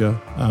the ledger,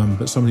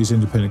 but some of these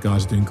independent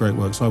guys are doing great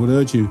work. So I would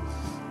urge you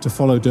to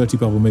follow Dirty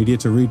Bubble Media,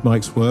 to read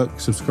Mike's work,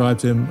 subscribe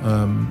to him,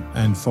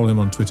 and follow him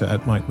on Twitter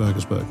at Mike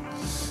Burgersberg.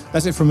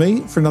 That's it from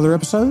me for another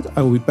episode.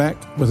 I will be back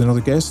with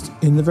another guest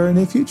in the very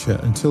near future.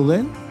 Until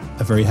then,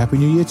 a very happy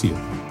new year to you.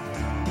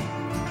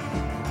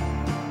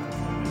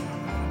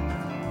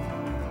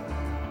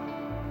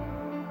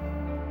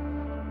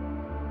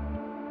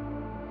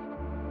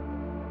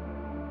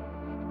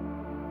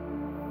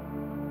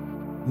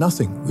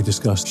 Nothing we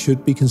discussed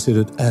should be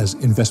considered as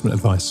investment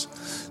advice.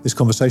 This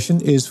conversation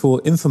is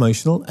for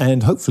informational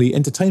and hopefully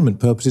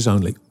entertainment purposes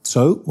only.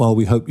 So, while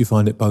we hope you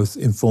find it both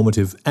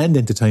informative and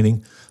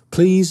entertaining,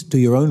 please do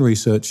your own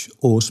research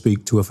or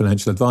speak to a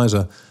financial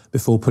advisor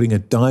before putting a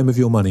dime of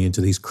your money into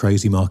these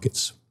crazy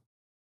markets.